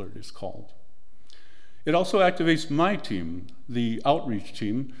weather alert is called. It also activates my team, the outreach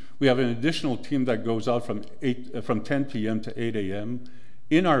team. We have an additional team that goes out from 10 p.m. to 8 a.m.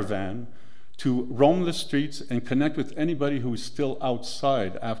 in our van to roam the streets and connect with anybody who's still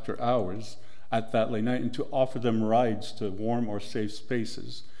outside after hours at that late night, and to offer them rides to warm or safe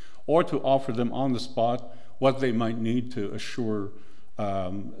spaces, or to offer them on the spot what they might need to assure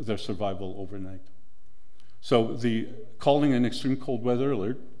their survival overnight. So the calling an extreme cold weather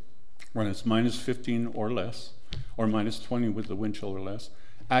alert when it's minus 15 or less, or minus 20 with the wind chill or less,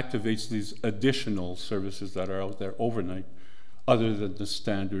 activates these additional services that are out there overnight, other than the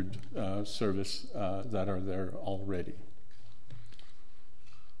standard service that are there already.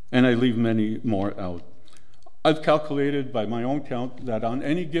 And I leave many more out. I've calculated by my own count that on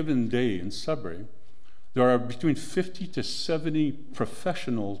any given day in Sudbury, there are between 50 to 70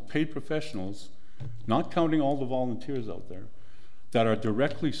 professionals, paid professionals, not counting all the volunteers out there, that are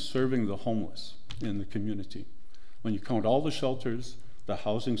directly serving the homeless in the community. When you count all the shelters, the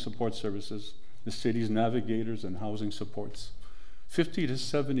housing support services, the city's navigators and housing supports, 50 to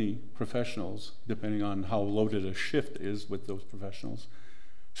 70 professionals, depending on how loaded a shift is with those professionals,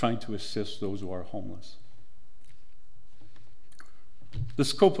 trying to assist those who are homeless. The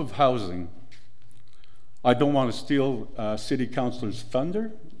scope of housing. I don't want to steal city councilors'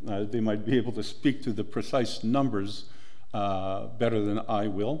 thunder. They might be able to speak to the precise numbers better than I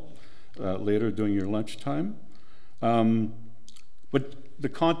will later during your lunchtime. But the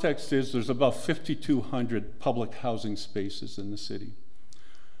context is there's about 5,200 public housing spaces in the city.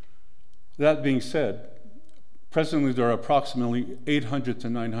 That being said, presently there are approximately 800 to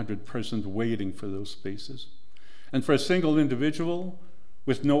 900 persons waiting for those spaces. And for a single individual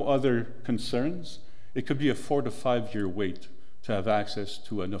with no other concerns, it could be a 4 to 5 year wait to have access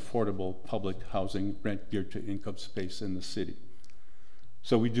to an affordable public housing rent geared to income space in the city.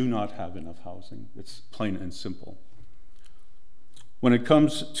 So we do not have enough housing. It's plain and simple. When it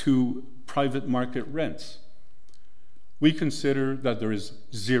comes to private market rents, we consider that there is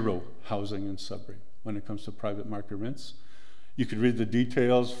zero housing in Sudbury when it comes to private market rents. You could read the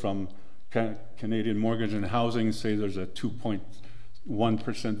details from Canadian Mortgage and Housing, say there's a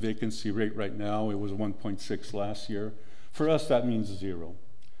 2.1% vacancy rate right now. It was 1.6 last year. For us, that means zero.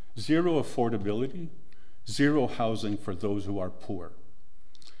 Zero affordability, zero housing for those who are poor.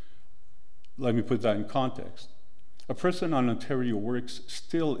 Let me put that in context. A person on Ontario Works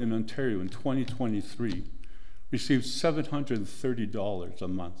still in Ontario in 2023 receives $730 a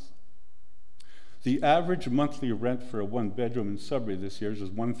month. The average monthly rent for a one-bedroom in Sudbury this year is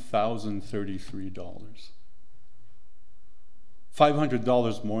 $1,033.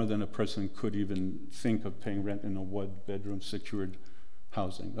 $500 more than a person could even think of paying rent in a one-bedroom secured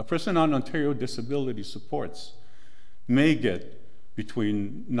housing. A person on Ontario Disability Supports may get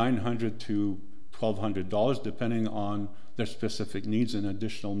between $900 to $1,200 depending on their specific needs and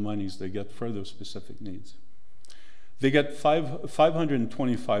additional monies they get for those specific needs. They get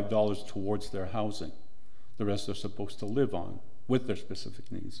 $525 towards their housing. The rest they're supposed to live on with their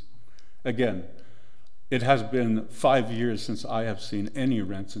specific needs. Again, it has been 5 years since I have seen any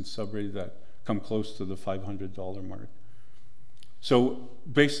rents in Sudbury that come close to the $500 mark. So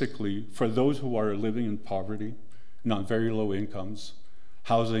basically, for those who are living in poverty and on very low incomes,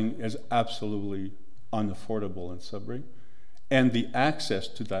 housing is absolutely unaffordable in Sudbury, and the access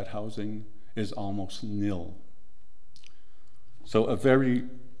to that housing is almost nil. So a very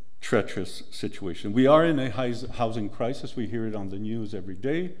treacherous situation. We are in a housing crisis. We hear it on the news every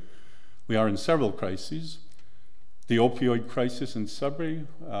day. We are in several crises. The opioid crisis in Sudbury,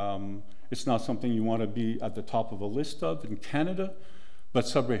 it's not something you want to be at the top of a list of in Canada, but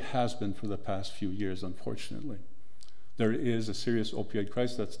Sudbury has been for the past few years, unfortunately. There is a serious opioid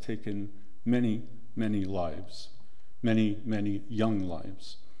crisis that's taken many, many lives, many, many young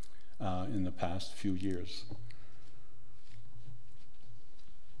lives in the past few years.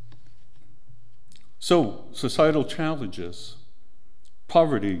 So, societal challenges,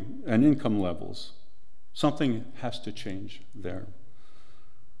 poverty and income levels, something has to change there.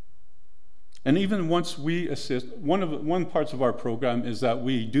 And even once we assist, one parts of our program is that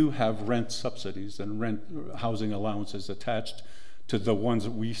we do have rent subsidies and rent housing allowances attached to the ones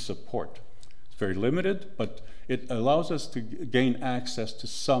that we support. It's very limited, but it allows us to gain access to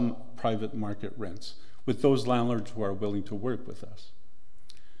some private market rents with those landlords who are willing to work with us.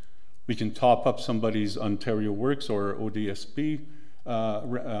 We can top up somebody's Ontario Works or ODSP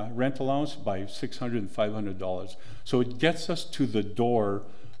rent allowance by $600 and $500. So it gets us to the door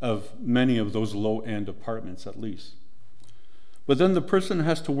of many of those low-end apartments at least. But then the person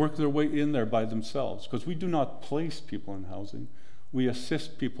has to work their way in there by themselves, because we do not place people in housing. We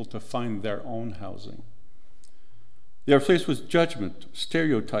assist people to find their own housing. They are faced with judgment,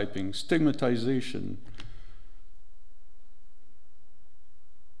 stereotyping, stigmatization,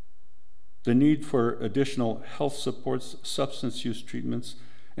 the need for additional health supports, substance use treatments,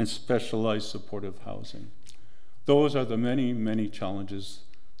 and specialized supportive housing. Those are the many, many challenges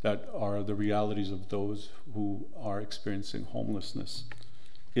that are the realities of those who are experiencing homelessness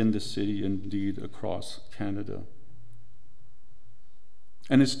in the city, indeed across Canada.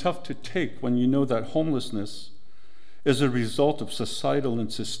 And it's tough to take when you know that homelessness is a result of societal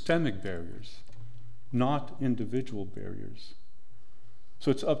and systemic barriers, not individual barriers. So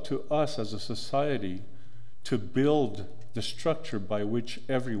it's up to us as a society to build the structure by which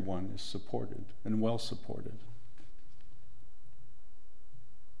everyone is supported and well supported.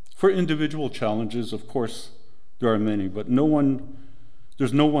 For individual challenges, of course, there are many, but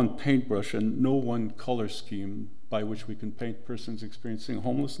there's no one paintbrush and no one color scheme by which we can paint persons experiencing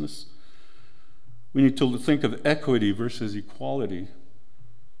homelessness. We need to think of equity versus equality.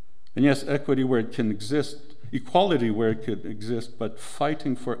 And yes, equity where it can exist, equality where it could exist, but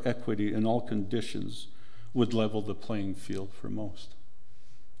fighting for equity in all conditions would level the playing field for most.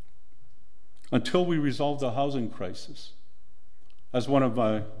 Until we resolve the housing crisis, as one of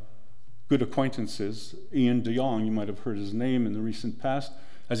my good acquaintances, Ian de Jong, you might have heard his name in the recent past,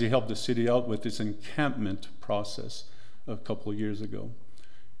 as he helped the city out with this encampment process a couple of years ago.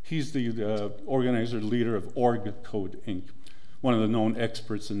 He's the organizer, leader of Org Code, Inc., one of the known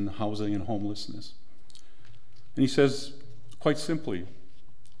experts in housing and homelessness. And he says, quite simply,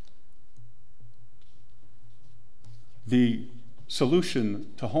 the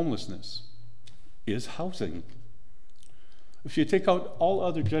solution to homelessness is housing. If you take out all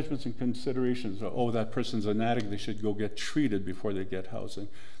other judgments and considerations, oh, that person's an addict, they should go get treated before they get housing.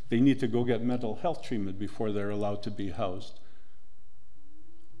 They need to go get mental health treatment before they're allowed to be housed.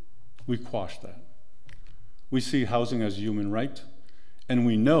 We quash that. We see housing as a human right. And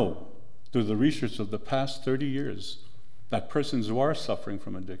we know through the research of the past 30 years that persons who are suffering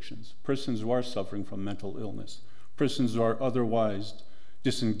from addictions, persons who are suffering from mental illness, persons who are otherwise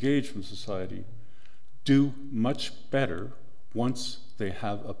disengaged from society do much better once they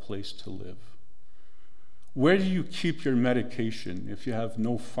have a place to live. Where do you keep your medication if you have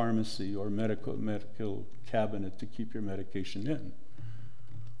no pharmacy or medical cabinet to keep your medication in?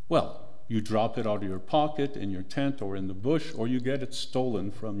 Well, you drop it out of your pocket, in your tent, or in the bush, or you get it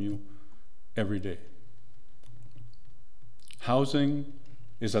stolen from you every day. Housing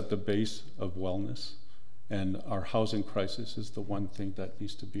is at the base of wellness, and our housing crisis is the one thing that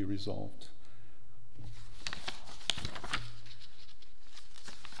needs to be resolved.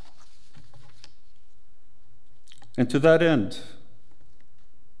 And to that end,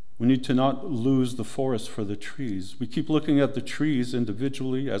 we need to not lose the forest for the trees. We keep looking at the trees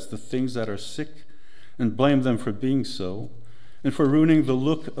individually as the things that are sick and blame them for being so and for ruining the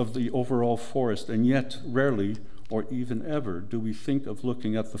look of the overall forest, and yet rarely or even ever do we think of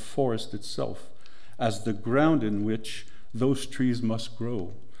looking at the forest itself as the ground in which those trees must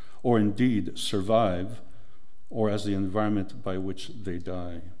grow, or indeed survive, or as the environment by which they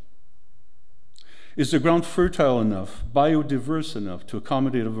die. Is the ground fertile enough, biodiverse enough to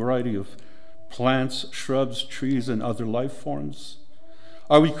accommodate a variety of plants, shrubs, trees, and other life forms?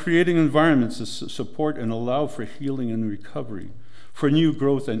 Are we creating environments to support and allow for healing and recovery, for new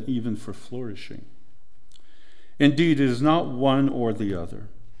growth, and even for flourishing? Indeed, it is not one or the other.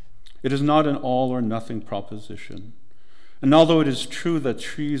 It is not an all or nothing proposition. And although it is true that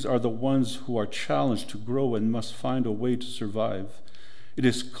trees are the ones who are challenged to grow and must find a way to survive, it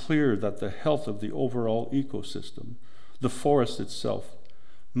is clear that the health of the overall ecosystem, the forest itself,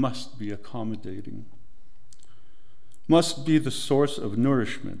 must be accommodating, must be the source of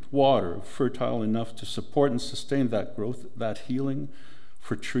nourishment, water, fertile enough to support and sustain that growth, that healing,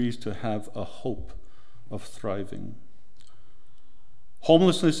 for trees to have a hope of thriving.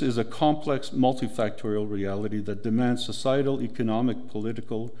 Homelessness is a complex, multifactorial reality that demands societal, economic,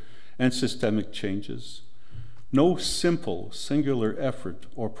 political, and systemic changes. No simple, singular effort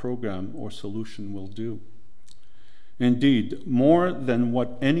or program or solution will do. Indeed, more than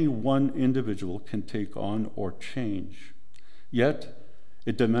what any one individual can take on or change. Yet,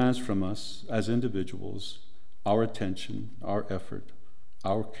 it demands from us as individuals our attention, our effort,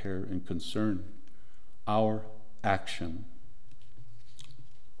 our care and concern, our action.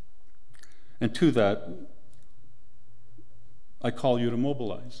 And to that, I call you to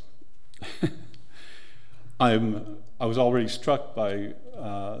mobilize. I was already struck by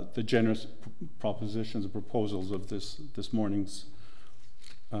the generous propositions and proposals of this morning's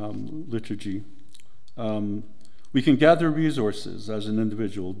liturgy. We can gather resources as an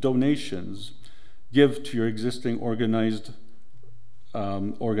individual, donations, give to your existing organized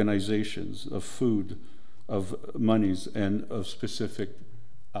organizations of food, of monies, and of specific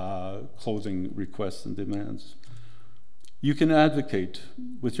clothing requests and demands. You can advocate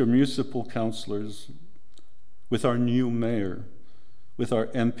with your municipal councillors, with our new mayor, with our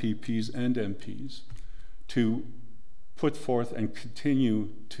MPPs and MPs, to put forth and continue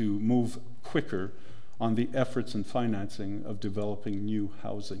to move quicker on the efforts and financing of developing new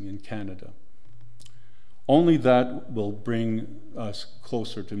housing in Canada. Only that will bring us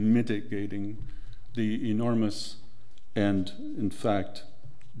closer to mitigating the enormous and, in fact,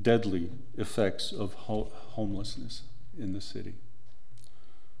 deadly effects of homelessness in the city.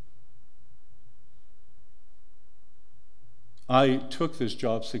 I took this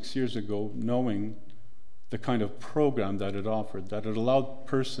job 6 years ago knowing the kind of program that it offered, that it allowed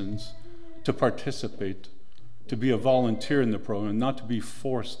persons to participate, to be a volunteer in the program, not to be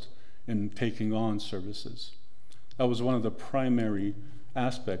forced in taking on services. That was one of the primary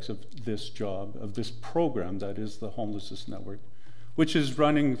aspects of this job, of this program that is the Homelessness Network, which is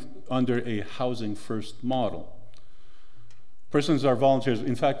running under a housing first model. Persons are volunteers.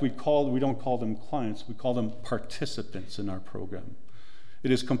 In fact, we don't call them clients, we call them participants in our program.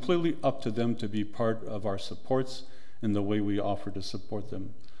 It is completely up to them to be part of our supports in the way we offer to support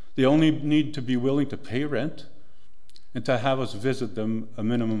them. They only need to be willing to pay rent and to have us visit them a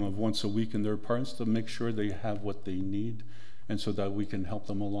minimum of once a week in their apartments to make sure they have what they need, and so that we can help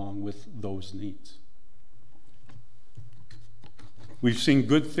them along with those needs. We've seen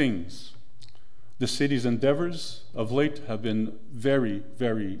good things. The city's endeavors of late have been very,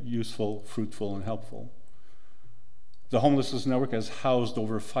 very useful, fruitful, and helpful. The Homelessness Network has housed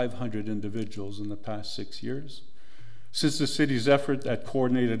over 500 individuals in the past 6 years. Since the city's effort at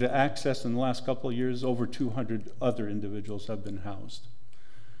coordinated access in the last couple of years, over 200 other individuals have been housed.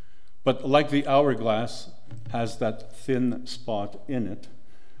 But like the hourglass has that thin spot in it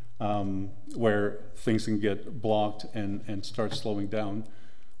where things can get blocked and start slowing down,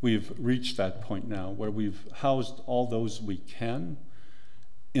 we've reached that point now where we've housed all those we can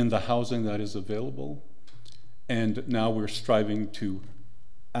in the housing that is available. And now we're striving to,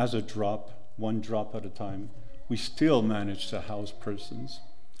 as a drop, one drop at a time, we still manage to house persons,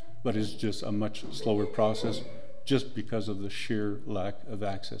 but it's just a much slower process just because of the sheer lack of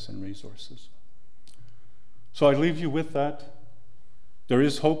access and resources. So I leave you with that. There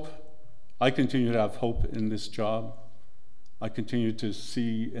is hope. I continue to have hope in this job. I continue to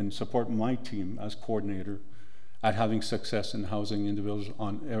see and support my team as coordinator at having success in housing individuals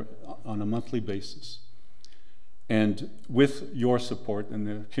on a monthly basis. And with your support and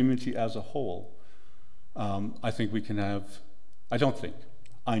the community as a whole, I think we can have,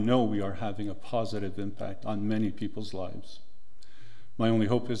 I know we are having a positive impact on many people's lives. My only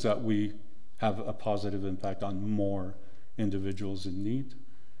hope is that we have a positive impact on more individuals in need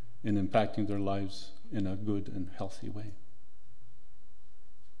in impacting their lives in a good and healthy way.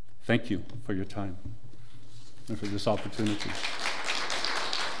 Thank you for your time and for this opportunity.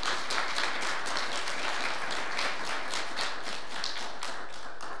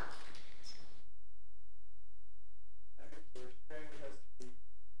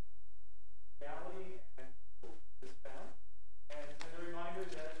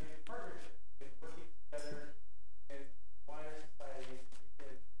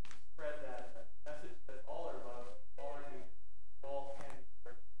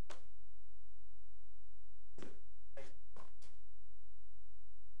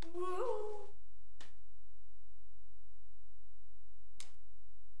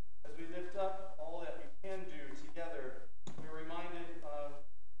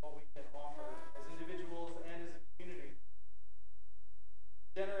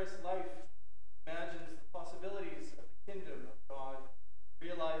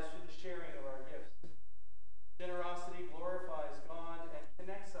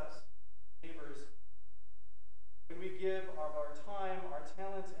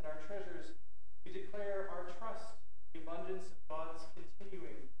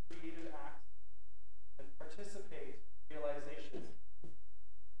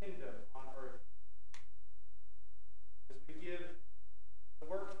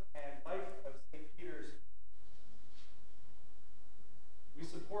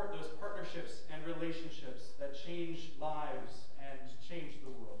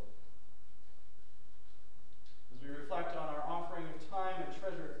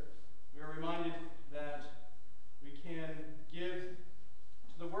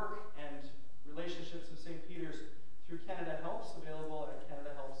 Canada Helps,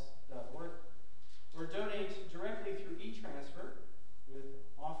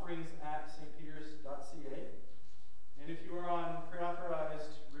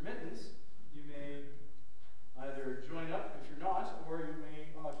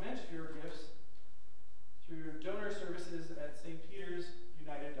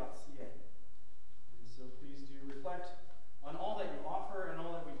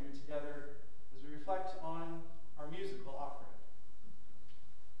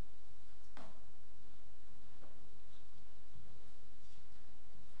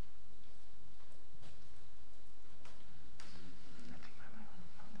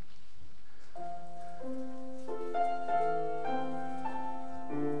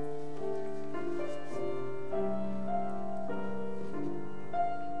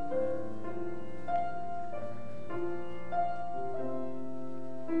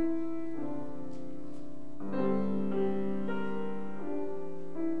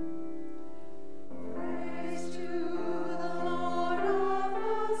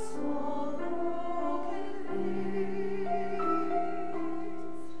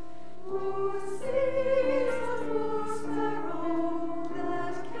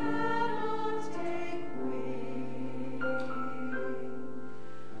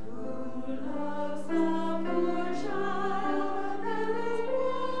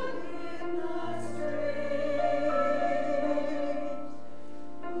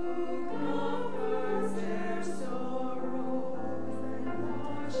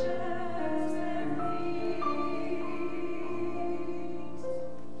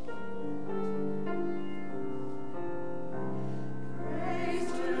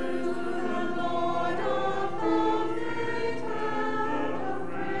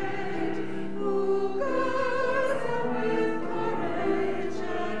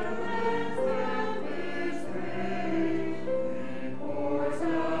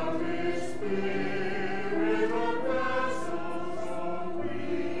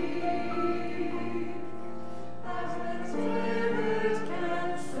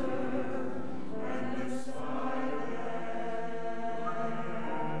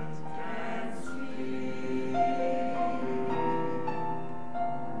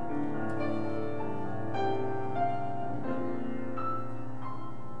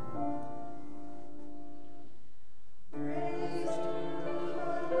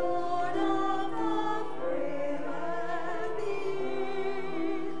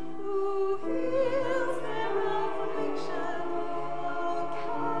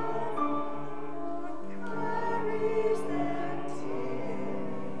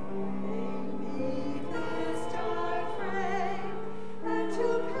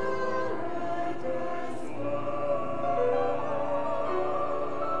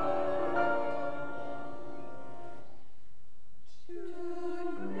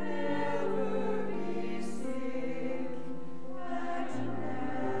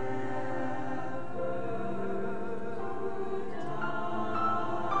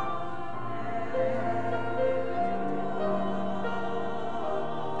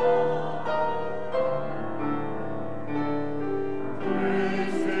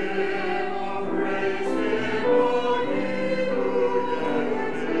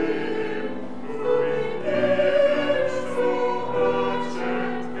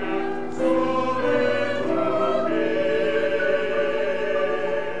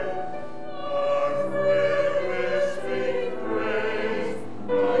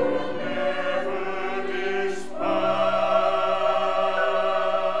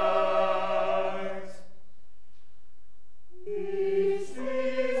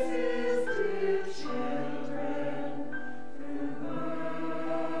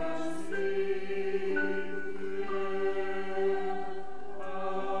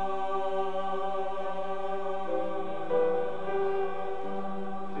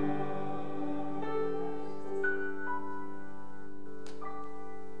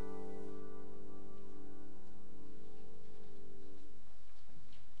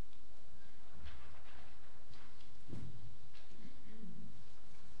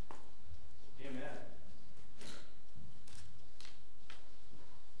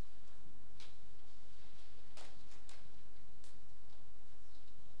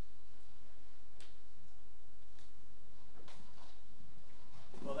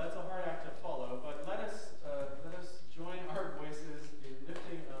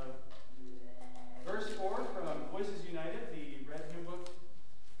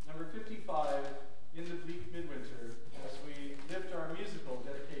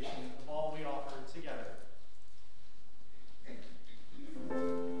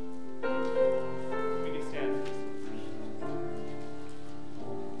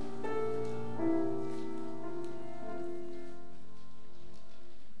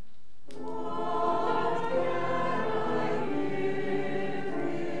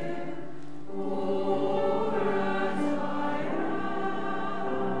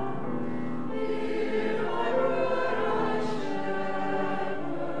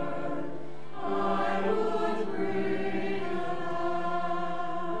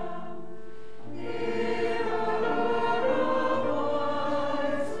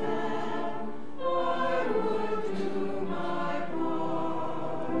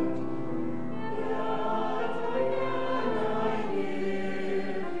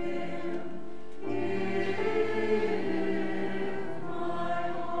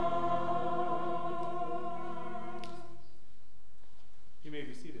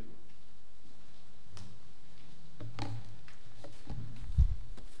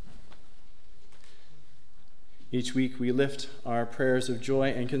 Each week we lift our prayers of joy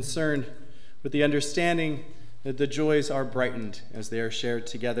and concern with the understanding that the joys are brightened as they are shared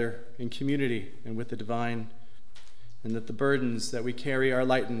together in community and with the divine, and that the burdens that we carry are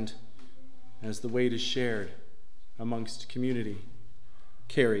lightened as the weight is shared amongst community,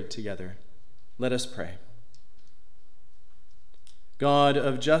 carried together. Let us pray. God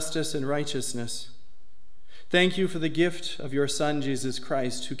of justice and righteousness, thank you for the gift of your Son, Jesus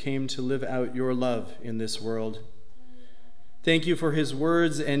Christ, who came to live out your love in this world. Thank you for his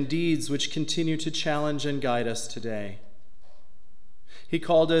words and deeds which continue to challenge and guide us today. He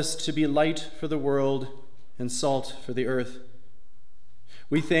called us to be light for the world and salt for the earth.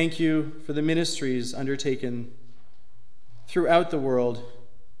 We thank you for the ministries undertaken throughout the world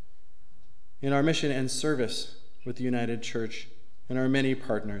in our mission and service with the United Church and our many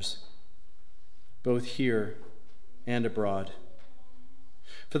partners, both here and abroad,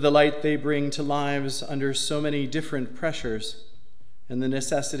 for the light they bring to lives under so many different pressures and the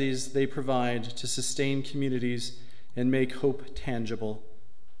necessities they provide to sustain communities and make hope tangible.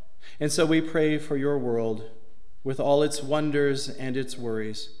 And so we pray for your world with all its wonders and its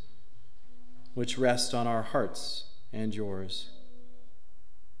worries, which rest on our hearts and yours.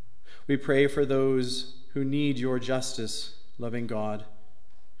 We pray for those who need your justice, loving God,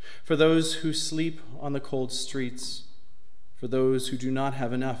 for those who sleep on the cold streets, for those who do not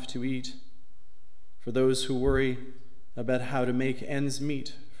have enough to eat, for those who worry about how to make ends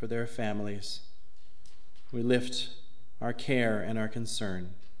meet for their families. We lift our care and our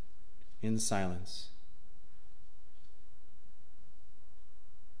concern in silence.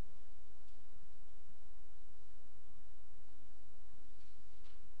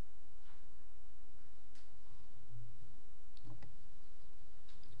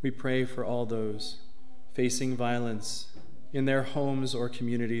 We pray for all those facing violence in their homes or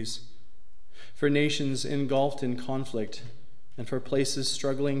communities, for nations engulfed in conflict, and for places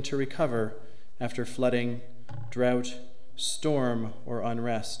struggling to recover after flooding, drought, storm, or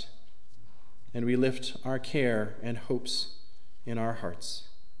unrest. And we lift our care and hopes in our hearts.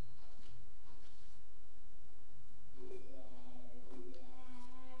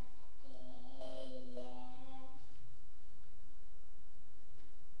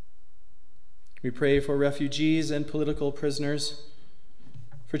 We pray for refugees and political prisoners,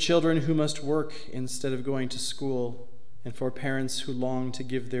 for children who must work instead of going to school, and for parents who long to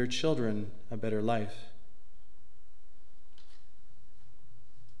give their children a better life.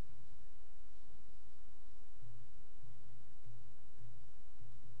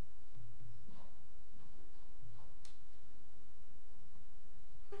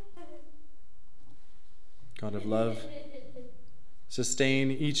 God of love, sustain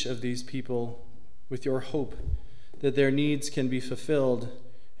each of these people with your hope that their needs can be fulfilled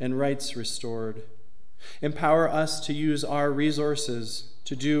and rights restored. Empower us to use our resources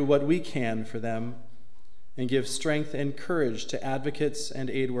to do what we can for them, and give strength and courage to advocates and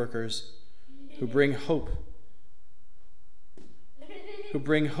aid workers who bring hope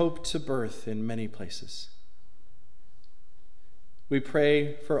to birth in many places. We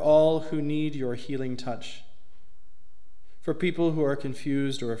pray for all who need your healing touch, for people who are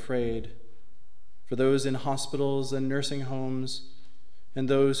confused or afraid, for those in hospitals and nursing homes, and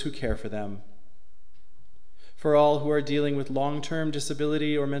those who care for them, for all who are dealing with long-term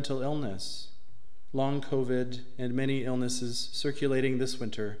disability or mental illness, long COVID, and many illnesses circulating this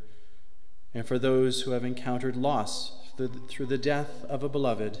winter, and for those who have encountered loss through the death of a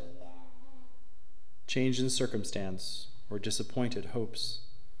beloved, change in circumstance, or disappointed hopes.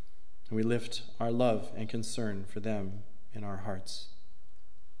 And we lift our love and concern for them in our hearts.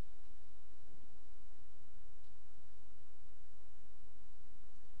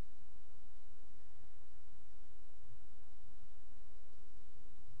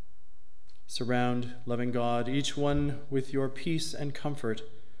 Surround, loving God, each one with your peace and comfort,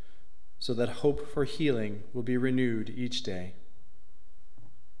 so that hope for healing will be renewed each day.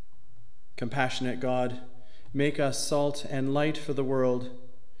 Compassionate God, make us salt and light for the world,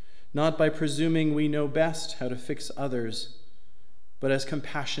 not by presuming we know best how to fix others, but as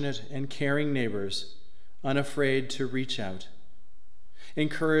compassionate and caring neighbors, unafraid to reach out.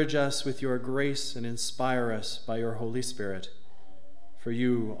 Encourage us with your grace and inspire us by your Holy Spirit, for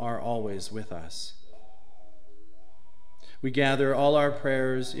you are always with us. We gather all our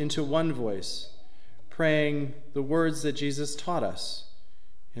prayers into one voice, praying the words that Jesus taught us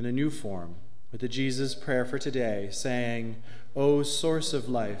in a new form, with the Jesus prayer for today, saying, "O source of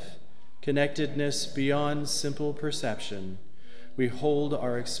life, connectedness beyond simple perception, we hold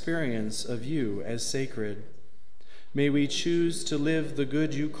our experience of you as sacred. May we choose to live the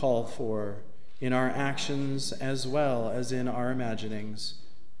good you call for, in our actions as well as in our imaginings.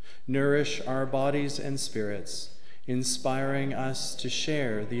 Nourish our bodies and spirits, inspiring us to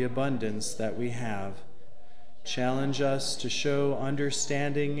share the abundance that we have. Challenge us to show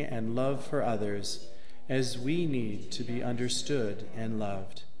understanding and love for others as we need to be understood and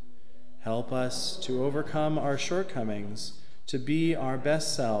loved. Help us to overcome our shortcomings, to be our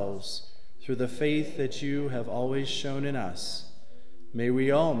best selves through the faith that you have always shown in us. May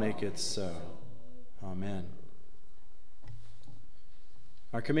we all make it so. Amen.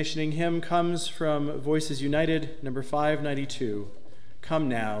 Our commissioning hymn comes from Voices United, number 592. Come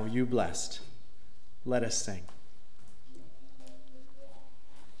now, you blessed. Let us sing.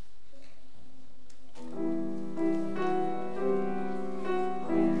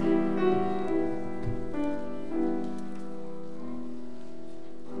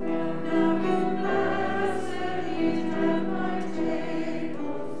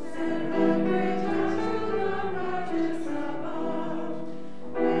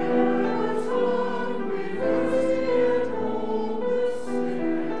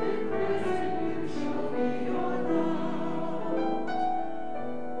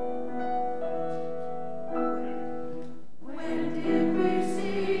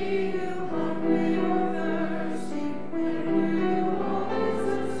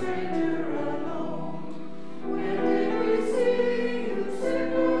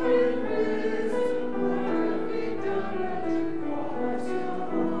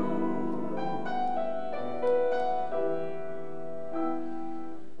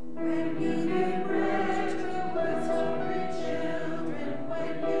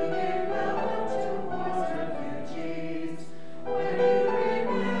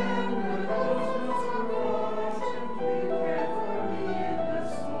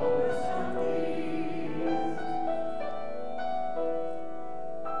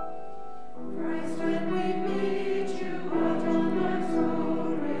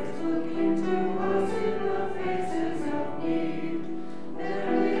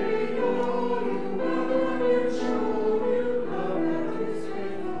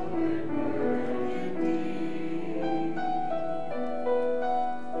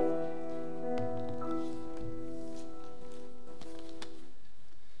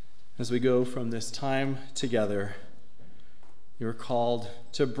 As we go from this time together, you are called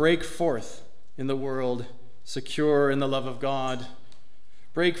to break forth in the world, secure in the love of God.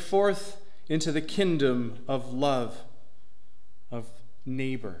 Break forth into the kingdom of love, of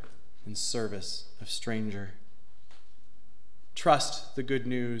neighbor and service of stranger. Trust the good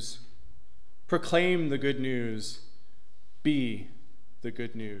news. Proclaim the good news. Be the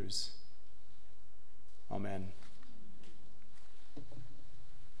good news. Amen.